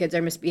ESL kids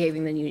are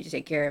misbehaving, then you need to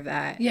take care of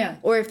that. Yeah.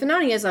 Or if the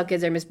non-ESL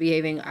kids are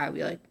misbehaving, I'll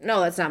be like, no,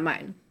 that's not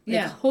mine. Like,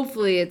 yeah.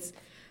 Hopefully it's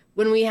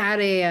when we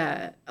had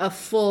a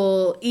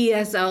full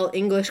ESL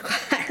English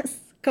class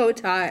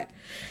co-taught,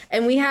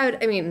 and we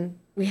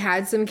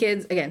had some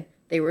kids, again,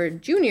 they were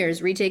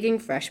juniors retaking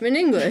freshman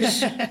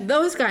English,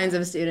 those kinds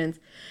of students.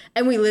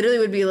 And we literally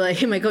would be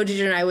like, my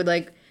co-teacher and I would,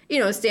 like, you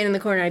know, stand in the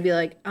corner. I'd be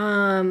like,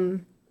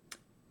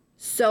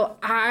 so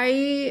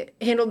I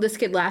handled this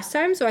kid last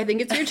time, so I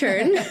think it's your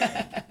turn.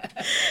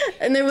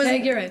 And there was,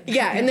 you're in.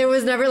 Yeah, and there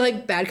was never,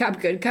 like, bad cop,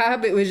 good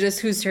cop. It was just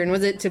whose turn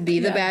was it to be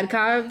the bad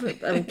cop.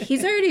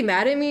 He's already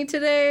mad at me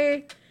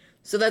today,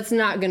 so that's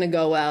not going to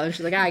go well. And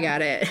she's like, I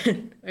got it.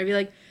 I'd be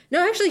like,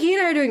 no, actually, he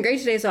and I are doing great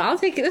today, so I'll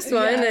take this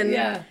one.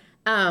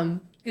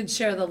 You can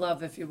share the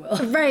love, if you will.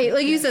 Right.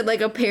 Like you said,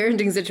 like a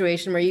parenting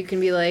situation where you can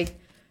be like,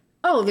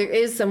 oh, there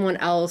is someone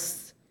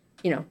else,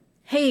 you know,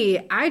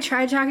 hey, I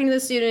tried talking to the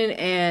student,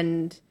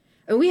 and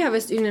we have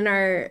a student in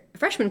our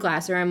freshman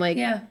class where I'm like,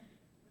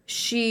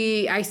 this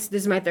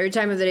is my third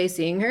time of the day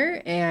seeing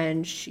her,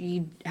 and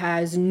she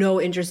has no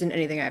interest in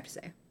anything I have to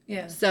say.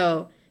 Yeah.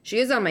 So she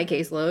is on my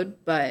caseload,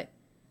 but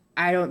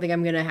I don't think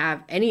I'm going to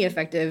have any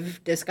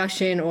effective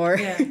discussion or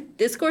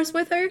discourse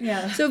with her.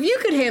 Yeah. So if you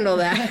could handle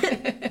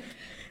that,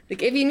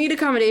 like, if you need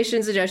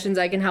accommodation suggestions,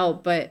 I can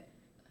help, but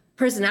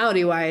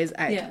personality-wise,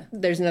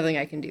 there's nothing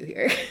I can do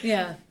here.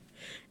 Yeah.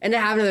 And to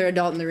have another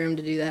adult in the room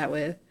to do that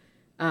with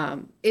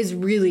is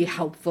really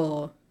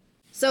helpful.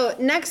 So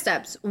next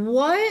steps,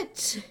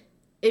 what,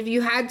 if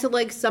you had to,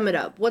 like, sum it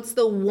up, what's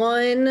the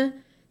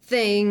one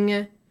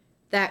thing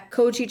that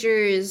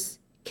co-teachers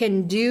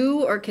can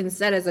do or can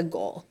set as a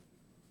goal?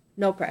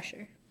 No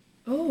pressure.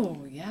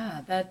 Oh,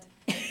 yeah. That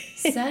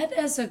set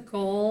as a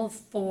goal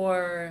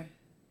for...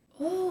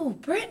 Oh,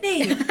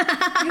 Brittany,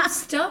 you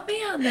stumped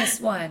me on this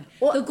one.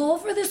 Well, the goal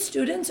for the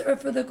students or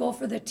for the goal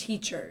for the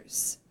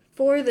teachers?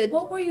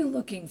 What were you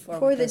looking for?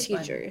 For the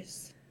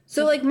teachers.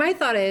 So, like, my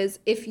thought is,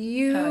 if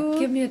you...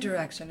 give me a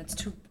direction. It's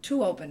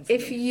too open for me.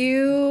 If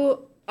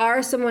you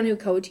are someone who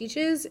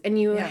co-teaches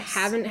and you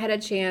haven't had a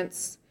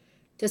chance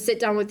to sit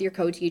down with your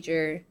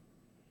co-teacher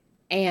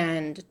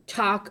and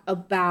talk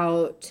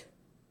about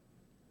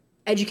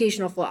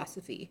educational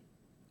philosophy,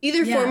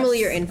 either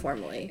formally or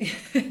informally,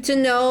 to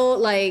know,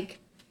 like,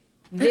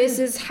 this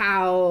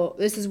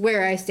is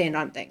where I stand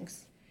on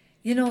things.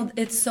 You know,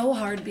 it's so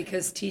hard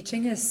because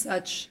teaching is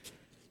such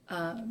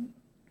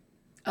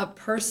a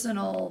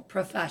personal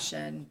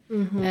profession.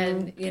 Mm-hmm.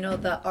 And, you know,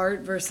 the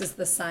art versus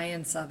the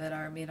science of it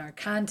our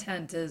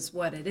content is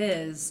what it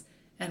is,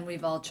 and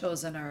we've all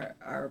chosen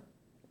our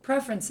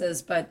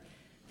preferences, but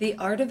the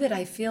art of it,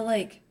 I feel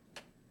like,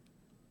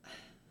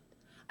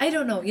 I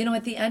don't know, you know,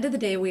 at the end of the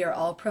day, we are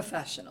all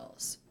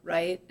professionals,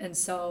 right? And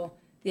so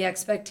the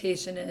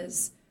expectation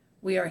is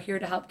we are here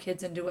to help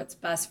kids and do what's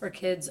best for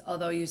kids,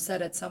 although you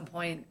said at some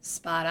point,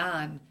 spot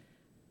on,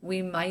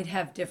 we might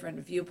have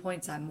different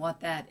viewpoints on what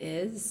that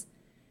is.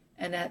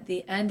 And at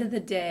the end of the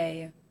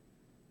day,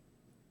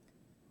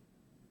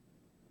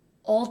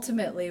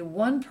 ultimately,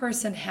 one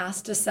person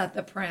has to set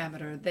the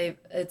parameter.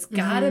 It's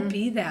got to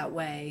be that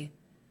way.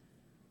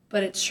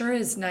 But it sure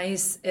is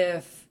nice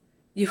if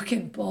you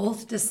can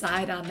both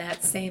decide on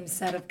that same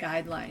set of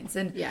guidelines.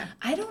 And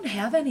I don't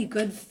have any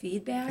good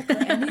feedback or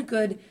any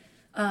good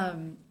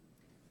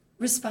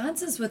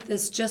responses with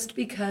this, just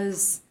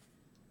because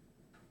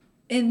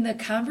in the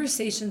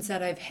conversations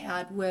that I've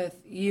had with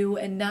you,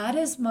 and not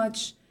as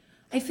much,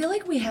 I feel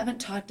like we haven't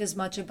talked as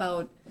much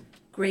about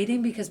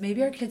grading because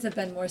maybe our kids have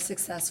been more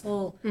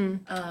successful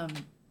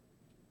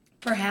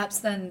perhaps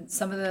than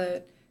some of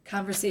the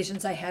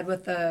conversations I had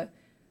with the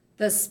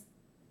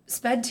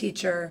SPED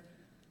teacher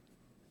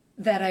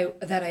that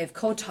I have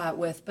co-taught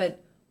with.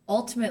 But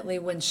ultimately,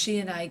 when she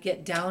and I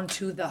get down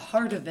to the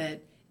heart of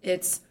it,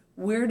 it's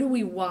where do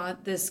we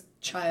want this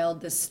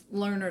child, this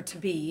learner to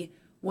be?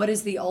 What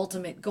is the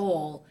ultimate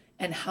goal?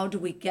 And how do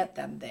we get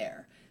them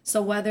there?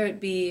 So whether it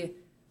be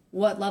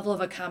what level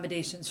of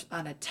accommodations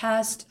on a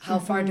test, how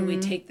far do we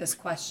take this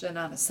question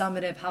on a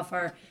summative,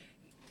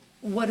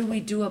 what do we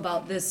do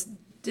about this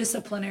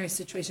disciplinary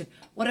situation,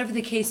 whatever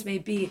the case may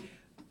be,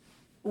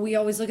 we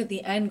always look at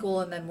the end goal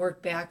and then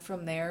work back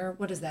from there.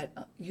 What is that?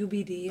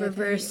 UBD?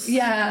 Reverse.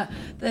 Yeah.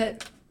 The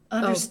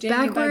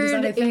understanding by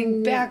design, I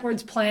think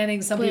backwards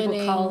planning, some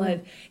people call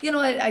it. You know,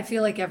 I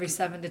feel like every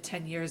 7 to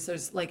 10 years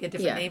there's like a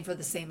different name for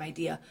the same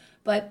idea.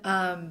 But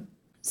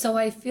so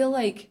I feel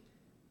like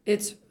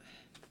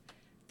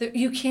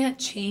you can't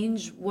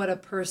change what a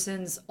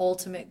person's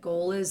ultimate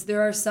goal is.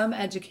 There are some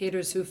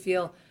educators who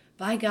feel,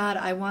 by God,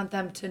 I want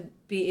them to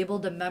be able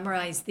to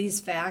memorize these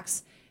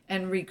facts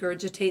and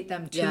regurgitate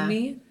them to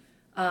me.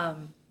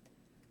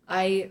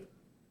 I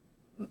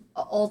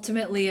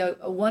ultimately,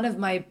 one of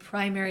my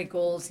primary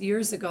goals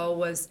years ago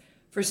was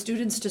for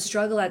students to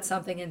struggle at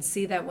something and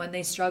see that when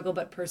they struggle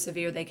but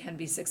persevere, they can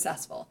be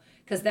successful.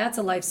 Because that's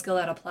a life skill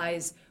that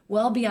applies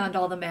well beyond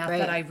all the math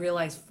that I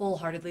realize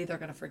full-heartedly they're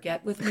going to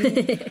forget with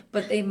me.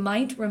 But they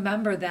might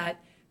remember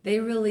that they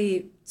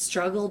really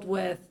struggled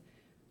with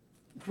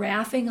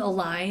graphing a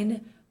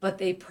line, but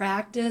they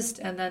practiced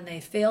and then they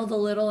failed a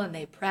little and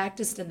they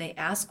practiced and they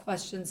asked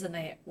questions and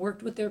they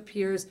worked with their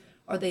peers,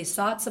 or they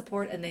sought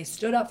support and they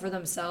stood up for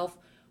themselves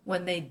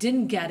when they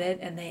didn't get it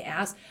and they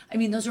asked. I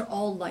mean, those are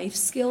all life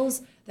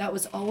skills. That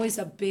was always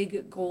a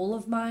big goal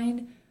of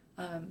mine.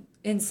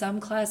 In some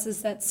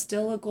classes, that's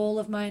still a goal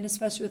of mine,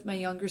 especially with my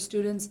younger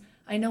students.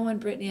 I know when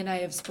Brittany and I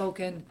have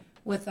spoken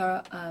with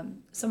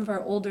some of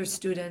our older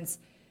students,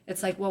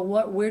 it's like, well,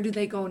 where do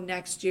they go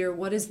next year?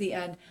 What is the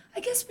end? I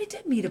guess we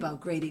did meet about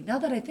grading, now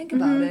that I think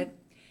about it.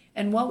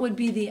 And what would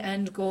be the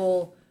end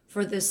goal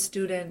for this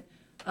student?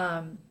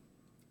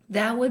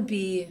 That would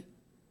be,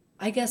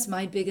 I guess,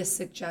 my biggest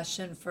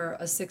suggestion for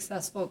a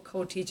successful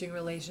co-teaching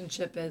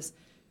relationship is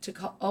to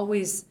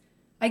always,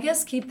 I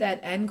guess, keep that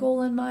end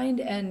goal in mind.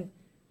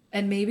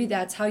 And maybe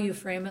that's how you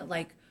frame it.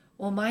 Like,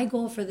 well, my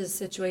goal for this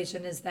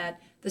situation is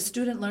that the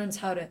student learns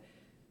how to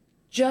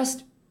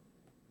just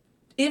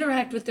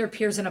interact with their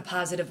peers in a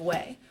positive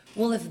way.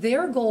 Well, if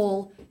their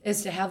goal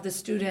is to have the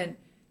student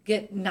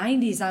get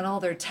 90s on all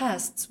their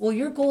tests, well,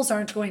 your goals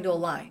aren't going to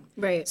align.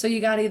 Right. So you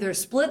got to either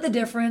split the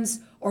difference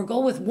or go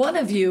with one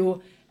of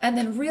you and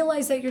then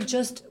realize that you're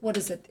just,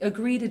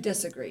 agree to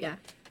disagree. Yeah.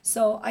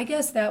 So I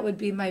guess that would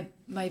be my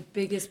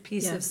biggest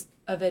piece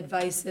of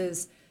advice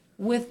is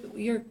with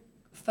your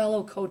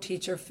fellow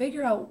co-teacher,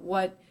 figure out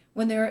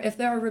if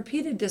there are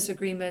repeated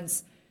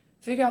disagreements,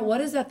 figure out what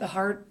is at the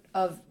heart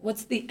of,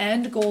 what's the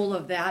end goal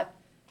of that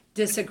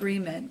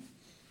disagreement.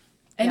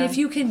 And if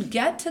you can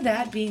get to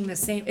that being the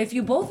same, if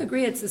you both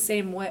agree it's the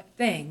same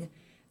thing,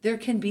 there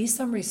can be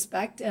some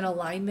respect and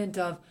alignment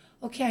of,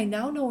 okay, I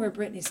now know where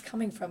Brittany's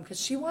coming from, because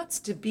she wants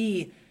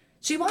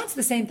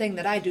the same thing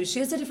that I do. She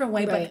has a different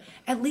way, but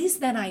at least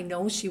then I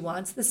know she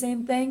wants the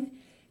same thing.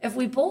 If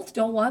we both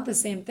don't want the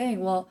same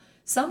thing, well,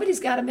 somebody's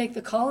got to make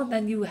the call, and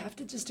then you have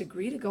to just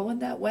agree to go in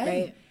that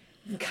way.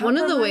 Right. One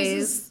of the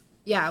ways,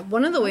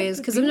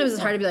 because sometimes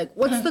it's hard to be like,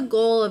 what's the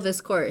goal of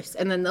this course?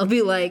 And then they'll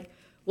be like,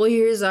 well,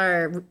 here's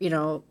our,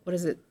 what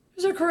is it?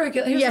 Here's our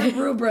curriculum. Here's our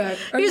rubric.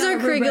 Here's our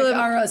curriculum.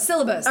 Our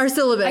syllabus. Our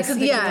syllabus.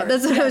 Yeah,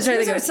 that's what I was trying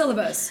to think of. Here's our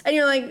syllabus. And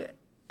you're like,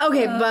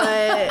 okay,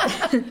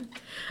 but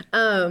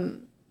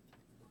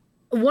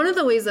one of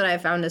the ways that I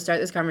found to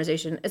start this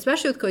conversation,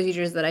 especially with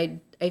co-teachers that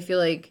I feel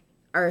like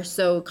are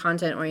so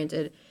content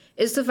oriented,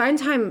 is to find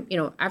time,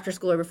 after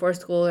school or before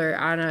school or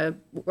on a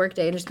work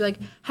day, and just be like,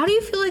 how do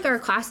you feel like our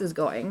class is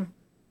going?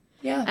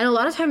 Yeah. And a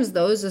lot of times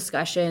those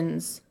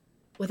discussions,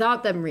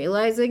 without them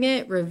realizing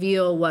it,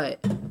 reveal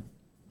what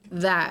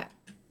that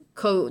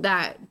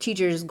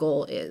teacher's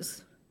goal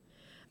is.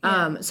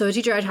 Yeah. So a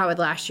teacher I taught with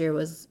last year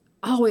was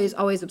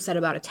always upset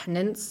about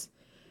attendance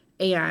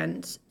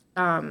and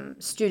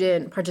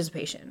student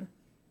participation.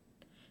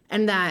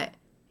 And that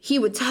he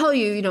would tell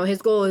you,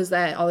 his goal is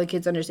that all the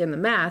kids understand the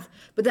math,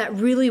 but that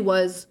really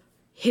was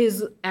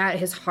at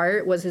his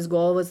heart was his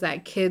goal was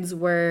that kids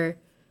were,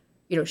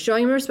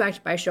 showing him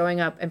respect by showing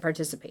up and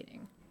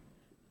participating.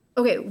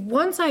 Okay,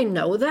 once I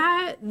know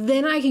that,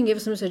 then I can give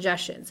some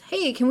suggestions.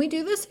 Hey, can we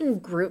do this in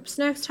groups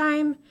next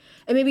time?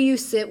 And maybe you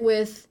sit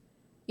with,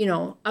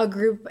 a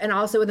group and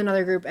I'll sit with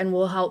another group and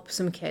we'll help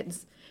some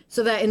kids.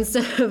 So that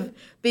instead of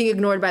being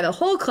ignored by the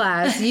whole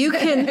class, you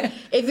can,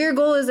 if your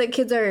goal is that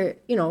kids are,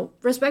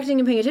 respecting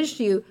and paying attention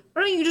to you,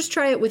 why don't you just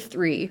try it with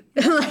 3?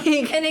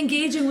 And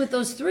engaging with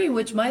those 3,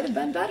 which might have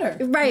been better.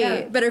 Right,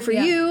 yeah. Better for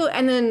you.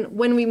 And then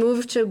when we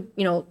move to,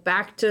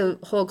 back to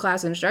whole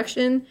class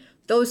instruction,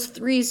 those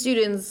 3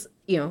 students,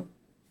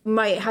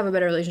 might have a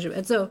better relationship.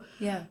 And so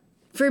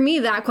for me,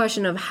 that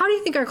question of how do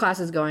you think our class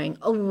is going,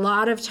 a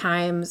lot of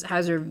times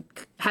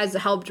has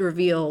helped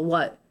reveal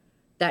what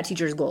that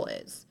teacher's goal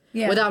is.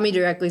 Yeah. Without me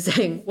directly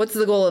saying, what's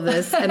the goal of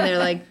this? And they're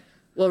like,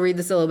 well, read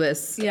the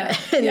syllabus. Yeah.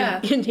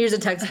 And here's a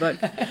textbook.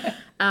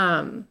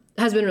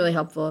 Has been really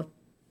helpful.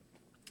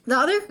 The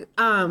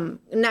other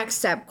next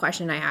step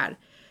question I had,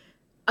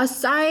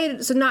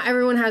 so not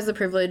everyone has the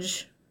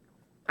privilege,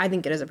 I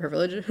think it is a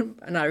privilege.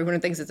 Not everyone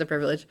thinks it's a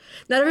privilege.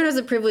 Not everyone has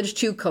a privilege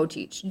to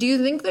co-teach. Do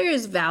you think there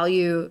is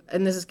value,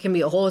 and this can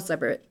be a whole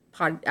separate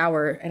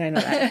hour, and I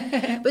know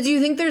that, but do you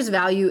think there's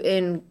value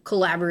in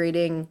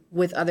collaborating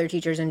with other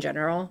teachers in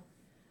general?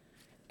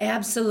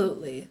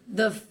 Absolutely.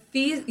 The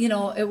fees, you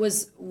know, it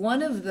was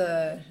one of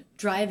the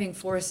driving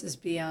forces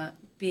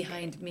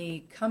behind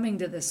me coming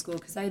to this school,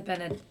 because I had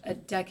been a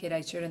decade, I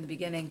shared in the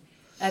beginning,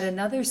 at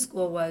another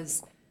school,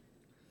 was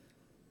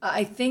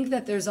I think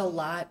that there's a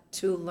lot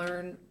to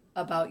learn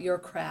about your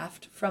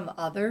craft from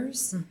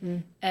others. Mm-hmm.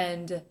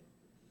 And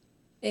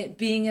it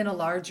being in a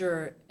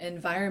larger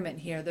environment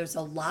here, there's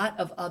a lot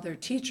of other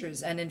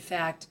teachers. And in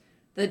fact,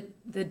 the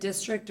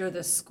district or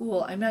the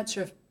school, I'm not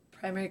sure if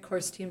primary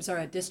course teams are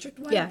a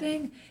district-wide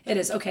thing. It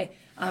is. Okay.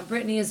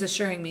 Brittany is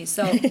assuring me.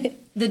 So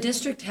the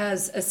district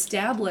has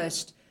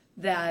established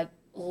that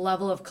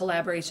level of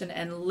collaboration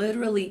and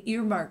literally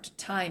earmarked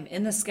time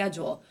in the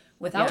schedule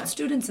without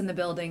students in the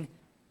building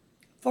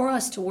for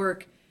us to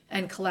work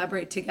and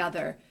collaborate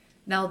together.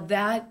 Now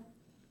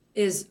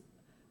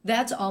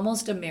that's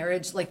almost a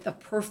marriage, like the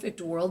perfect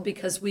world,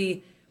 because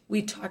we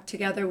talk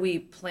together, we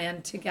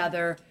plan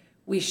together,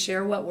 we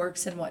share what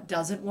works and what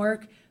doesn't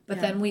work, but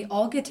then we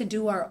all get to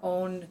do our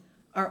own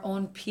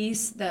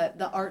piece. That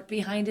the art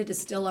behind it is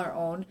still our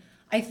own.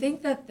 I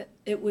think that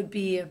it would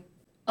be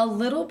a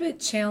little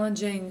bit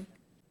challenging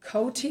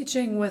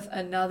co-teaching with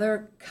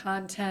another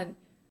content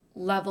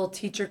level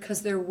teacher,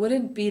 because there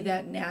wouldn't be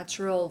that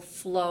natural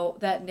flow,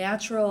 that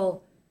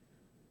natural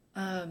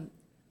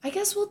I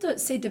guess we'll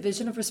say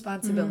division of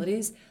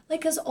responsibilities.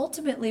 Like, because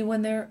ultimately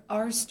when there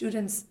are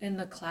students in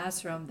the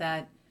classroom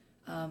that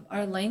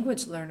are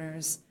language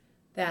learners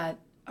that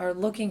are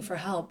looking for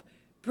help,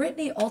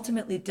 Brittany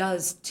ultimately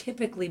does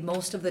typically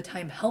most of the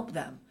time help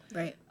them.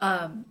 Right.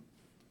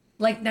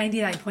 Like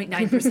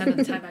 99.9% of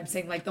the time. I'm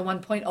saying like the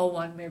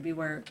 1.01 maybe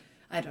where,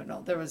 I don't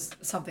know, there was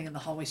something in the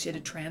hallway she had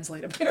to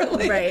translate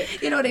apparently.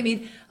 Right. You know what I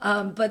mean?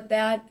 But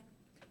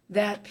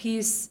that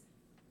piece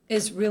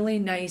is really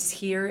nice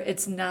here.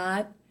 It's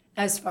not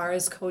as far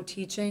as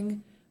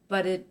co-teaching,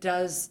 but it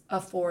does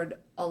afford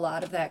a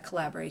lot of that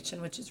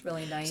collaboration, which is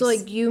really nice. So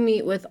like you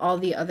meet with all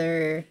the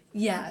other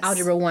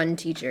Algebra 1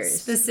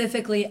 teachers.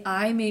 Specifically,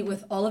 I meet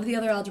with all of the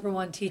other Algebra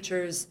 1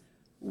 teachers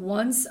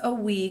once a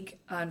week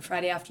on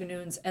Friday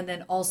afternoons, and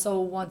then also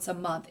once a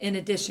month in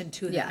addition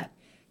to that.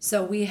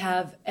 So we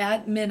have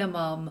at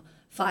minimum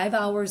 5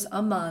 hours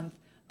a month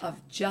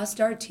of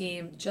just our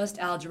team, just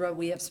algebra.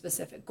 We have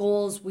specific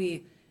goals.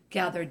 We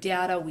gather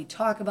data. We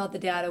talk about the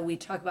data. We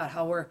talk about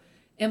how we're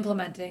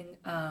implementing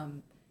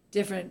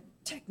different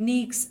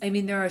techniques. I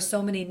mean, there are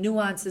so many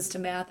nuances to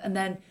math, and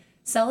then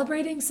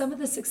celebrating some of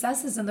the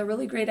successes and the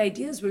really great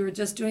ideas. We were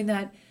just doing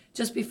that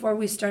just before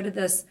we started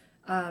this,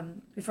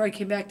 before I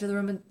came back to the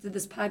room and did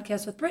this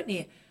podcast with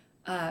Brittany.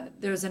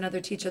 There's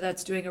another teacher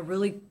that's doing a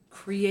really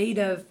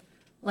creative,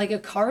 like a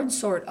card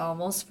sort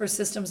almost, for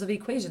systems of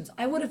equations.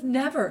 I would have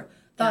never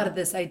thought of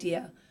this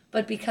idea,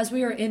 but because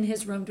we were in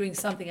his room doing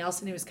something else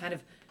and he was kind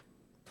of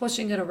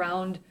pushing it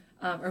around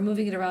or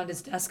moving it around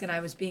his desk and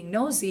I was being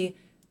nosy,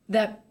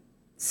 that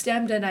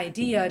stemmed an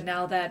idea.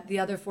 Now that the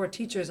other 4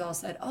 teachers all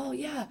said, oh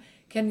yeah,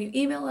 can you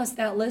email us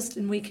that list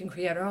and we can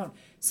create our own.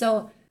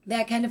 So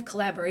that kind of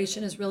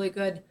collaboration is really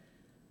good.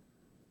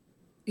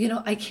 You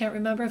know, I can't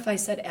remember if I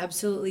said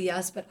absolutely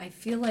yes, but I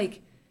feel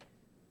like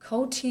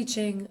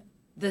co-teaching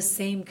the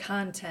same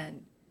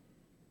content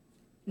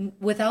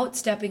without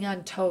stepping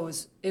on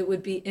toes, it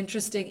would be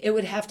interesting. It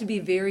would have to be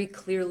very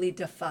clearly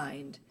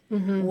defined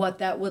what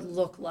that would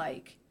look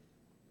like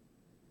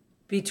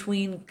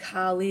between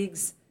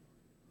colleagues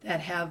that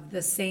have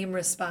the same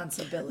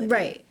responsibility.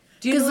 Right.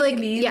 Do you know what I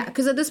mean? Yeah,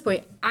 because at this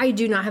point, I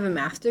do not have a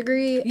math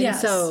degree.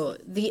 Yes. And so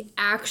the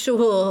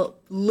actual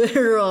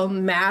literal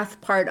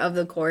math part of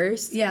the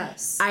course,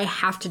 I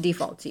have to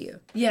default to you.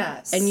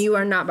 Yes. And you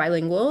are not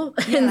bilingual.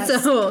 Yes.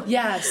 And so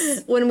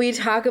yes. when we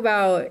talk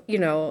about, you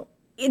know,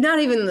 not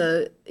even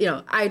the, you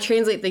know, I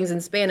translate things in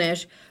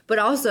Spanish, but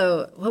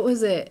also, what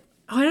was it?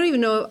 Oh, I don't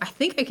even know. I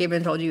think I came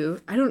and told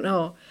you. I don't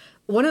know.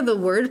 One of the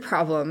word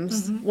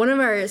problems, one of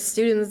our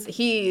students,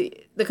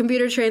 the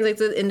computer translates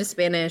it into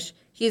Spanish.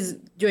 He's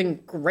doing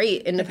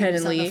great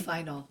independently. I think it was on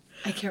the final.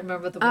 I can't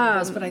remember what the word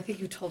was, but I think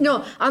you told me.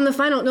 On the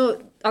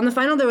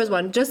final there was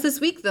one. Just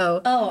this week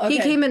though, he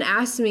came and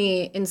asked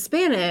me in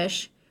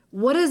Spanish,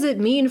 what does it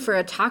mean for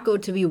a taco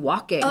to be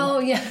walking? Oh,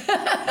 yeah.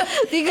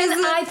 Because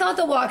I thought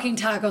the walking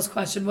tacos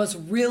question was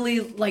really,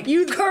 like,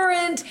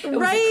 current. It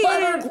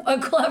was a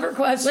clever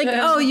question. Like,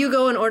 oh, you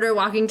go and order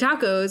walking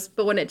tacos.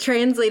 But when it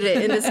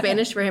translated into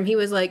Spanish for him, he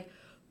was like,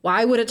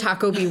 why would a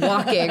taco be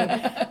walking?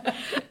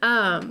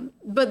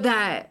 But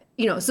that,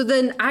 you know, so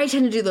then I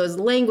tend to do those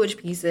language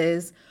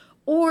pieces,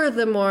 or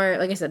the more,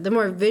 like I said, the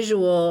more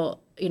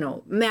visual, you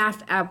know,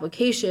 math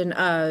application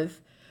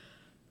of,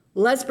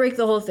 let's break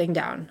the whole thing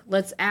down.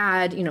 Let's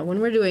add, you know, when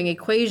we're doing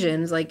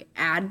equations, like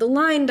add the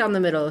line down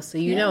the middle. So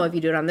you know if you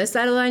do it on this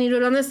side of the line, you do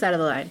it on this side of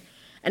the line.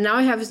 And now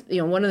I have,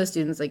 you know, one of the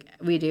students, like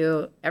we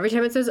do, every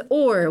time it says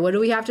or, what do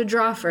we have to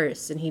draw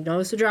first? And he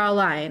knows to draw a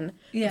line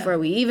before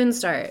we even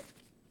start.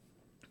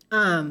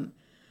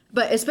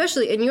 But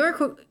especially in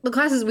the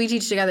classes we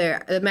teach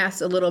together, the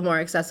math's a little more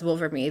accessible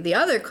for me. The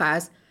other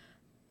class,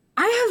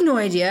 I have no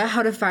idea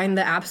how to find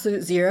the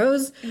absolute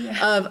zeros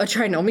of a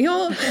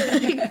trinomial.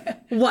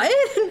 Like, what?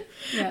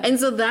 Yeah. And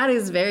so that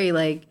is very,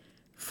 like,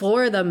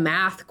 for the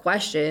math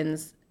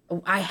questions,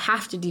 I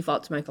have to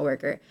default to my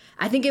coworker.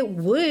 I think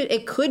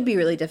it could be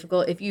really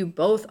difficult if you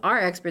both are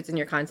experts in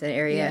your content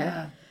area.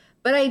 Yeah.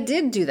 But I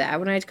did do that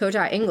when I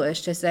co-taught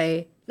English to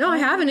say, no, I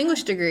have an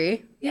English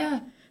degree. Yeah.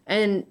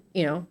 And,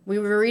 we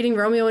were reading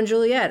Romeo and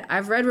Juliet.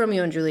 I've read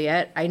Romeo and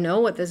Juliet. I know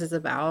what this is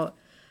about.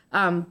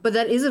 But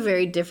that is a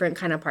very different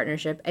kind of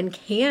partnership and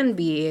can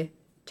be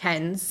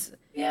tense.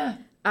 Yeah.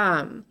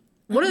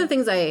 One of the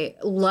things I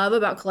love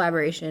about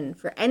collaboration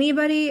for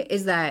anybody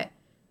is that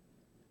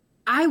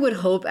I would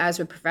hope as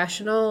a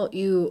professional,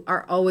 you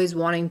are always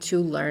wanting to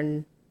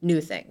learn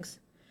new things.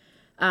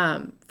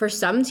 For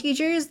some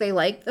teachers, they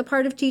like the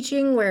part of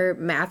teaching where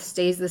math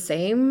stays the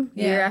same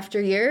year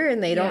after year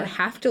and they don't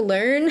have to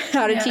learn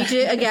how to teach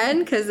it again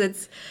because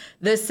it's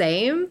the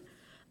same.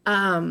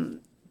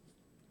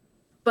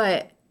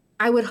 But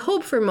I would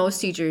hope for most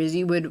teachers,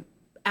 you would,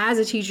 as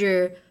a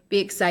teacher, be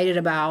excited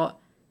about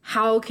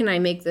how can I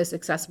make this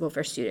accessible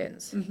for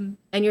students? Mm-hmm.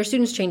 And your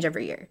students change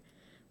every year,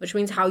 which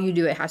means how you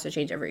do it has to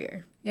change every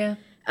year. Yeah.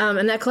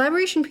 And that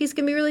collaboration piece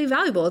can be really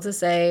valuable to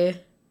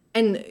say,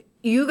 and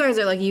you guys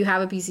are like, you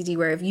have a PCT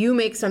where if you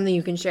make something,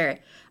 you can share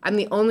it. I'm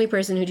the only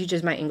person who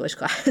teaches my English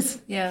class.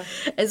 Yeah.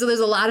 And so there's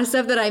a lot of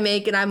stuff that I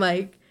make and I'm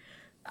like,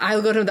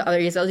 I'll go to the other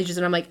ESL teachers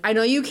and I'm like, I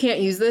know you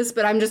can't use this,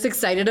 but I'm just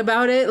excited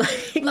about it.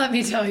 Like, let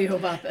me tell you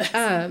about this.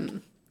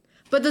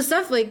 But the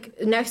stuff like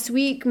next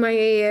week,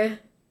 the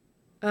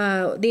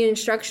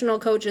instructional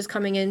coach is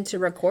coming in to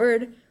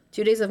record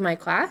 2 days of my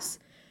class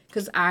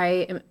because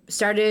I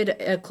started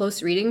a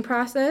close reading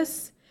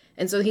process.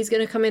 And so he's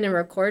going to come in and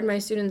record my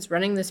students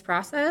running this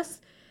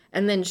process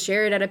and then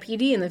share it at a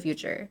PD in the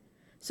future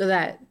so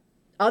that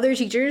other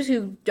teachers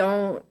who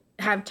don't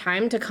have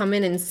time to come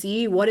in and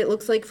see what it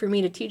looks like for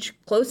me to teach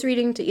close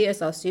reading to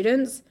ESL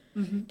students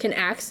can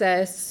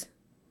access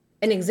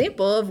an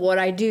example of what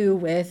I do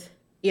with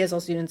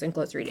ESL students in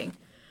close reading.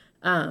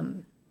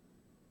 And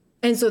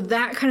so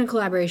that kind of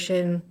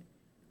collaboration,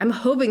 I'm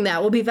hoping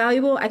that will be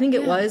valuable. I think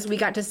it was. We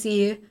got to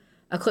see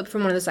a clip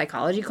from one of the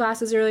psychology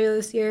classes earlier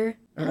this year.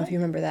 I don't know if you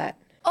remember that.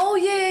 Oh,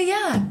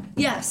 yeah.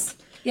 Yes,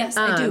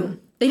 I do.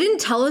 They didn't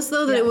tell us,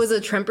 though, that it was a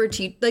Tremper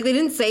teach. Like, they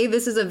didn't say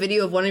this is a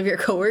video of one of your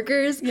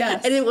coworkers.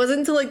 Yes. And it wasn't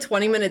until, like,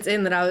 20 minutes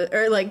in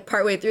that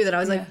partway through that I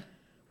was like,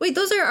 wait,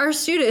 those are our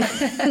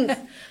students. I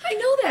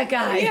know that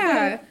guy.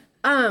 Yeah.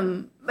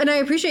 And I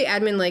appreciate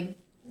admin, like,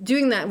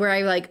 doing that where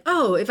I, like,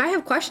 oh, if I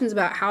have questions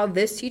about how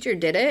this teacher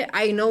did it,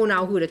 I know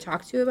now who to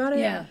talk to about it.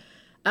 Yeah.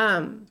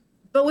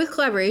 But with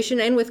collaboration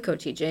and with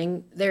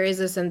co-teaching, there is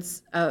a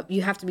sense of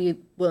you have to be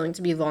willing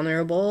to be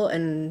vulnerable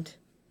and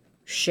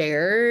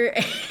share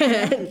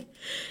and,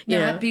 you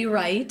know. Be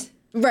right.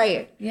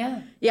 Right.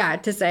 Yeah. Yeah,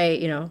 to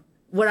say,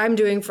 what I'm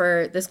doing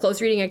for this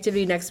close reading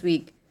activity next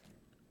week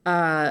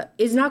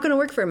is not going to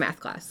work for a math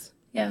class.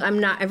 Yeah. I'm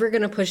not ever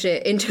going to push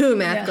it into a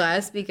math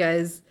class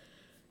because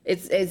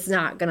it's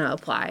not going to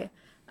apply.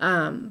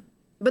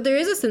 But there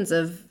is a sense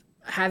of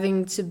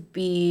having to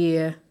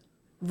be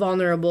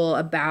vulnerable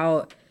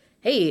about,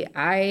 hey,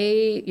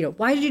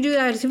 why did you do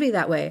that activity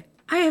that way?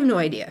 I have no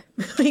idea.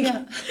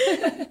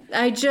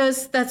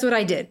 That's what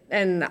I did,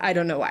 and I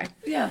don't know why.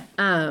 Yeah.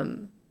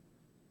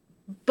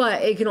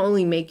 But it can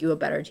only make you a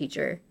better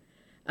teacher.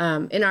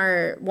 In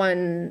our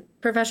one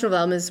professional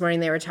development this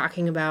morning, they were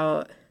talking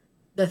about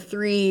the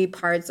 3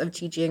 parts of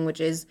teaching,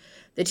 which is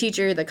the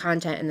teacher, the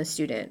content, and the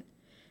student.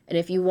 And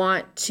if you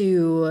want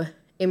to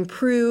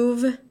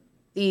improve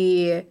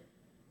the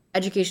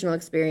educational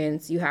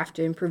experience, you have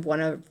to improve one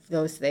of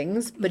those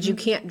things, but you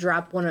can't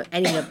drop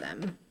any of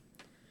them.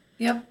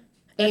 Yep.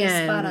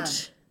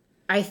 And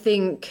I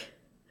think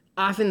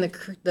often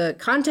the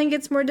content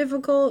gets more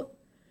difficult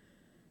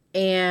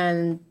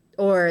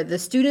or the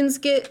students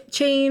get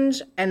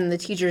changed and the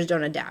teachers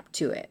don't adapt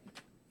to it.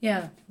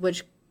 Yeah.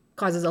 Which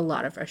causes a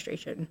lot of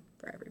frustration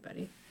for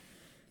everybody.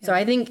 Yeah. So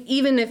I think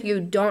even if you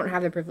don't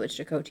have the privilege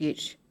to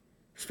co-teach,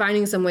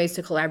 finding some ways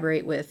to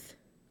collaborate with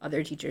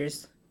other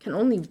teachers can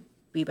only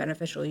be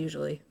beneficial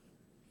usually.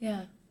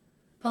 Yeah.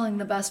 Pulling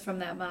the best from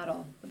that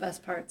model, the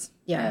best parts.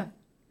 Yeah.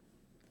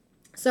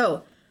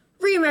 So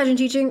Reimagine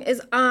Teaching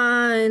is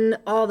on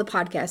all the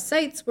podcast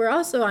sites. We're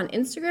also on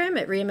Instagram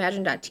at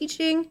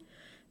reimagine.teaching.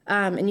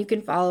 And you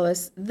can follow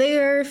us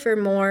there for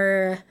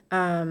more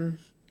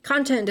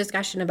content and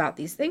discussion about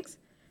these things.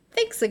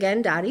 Thanks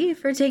again, Dottie,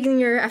 for taking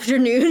your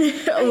afternoon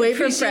away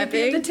from prepping.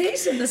 The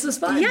invitation. This was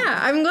fun. Yeah,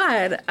 I'm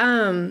glad.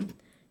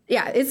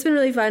 It's been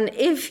really fun.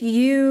 If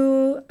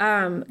you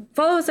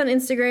follow us on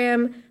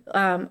Instagram,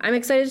 I'm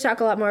excited to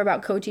talk a lot more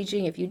about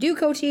co-teaching. If you do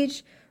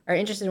co-teach, are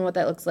interested in what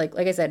that looks like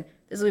I said,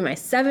 this will be my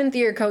 7th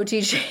year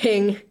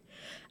co-teaching.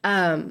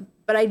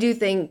 But I do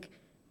think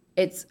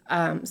it's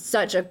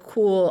such a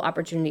cool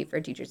opportunity for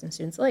teachers and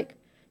students alike.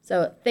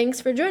 So thanks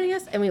for joining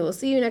us, and we will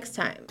see you next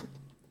time.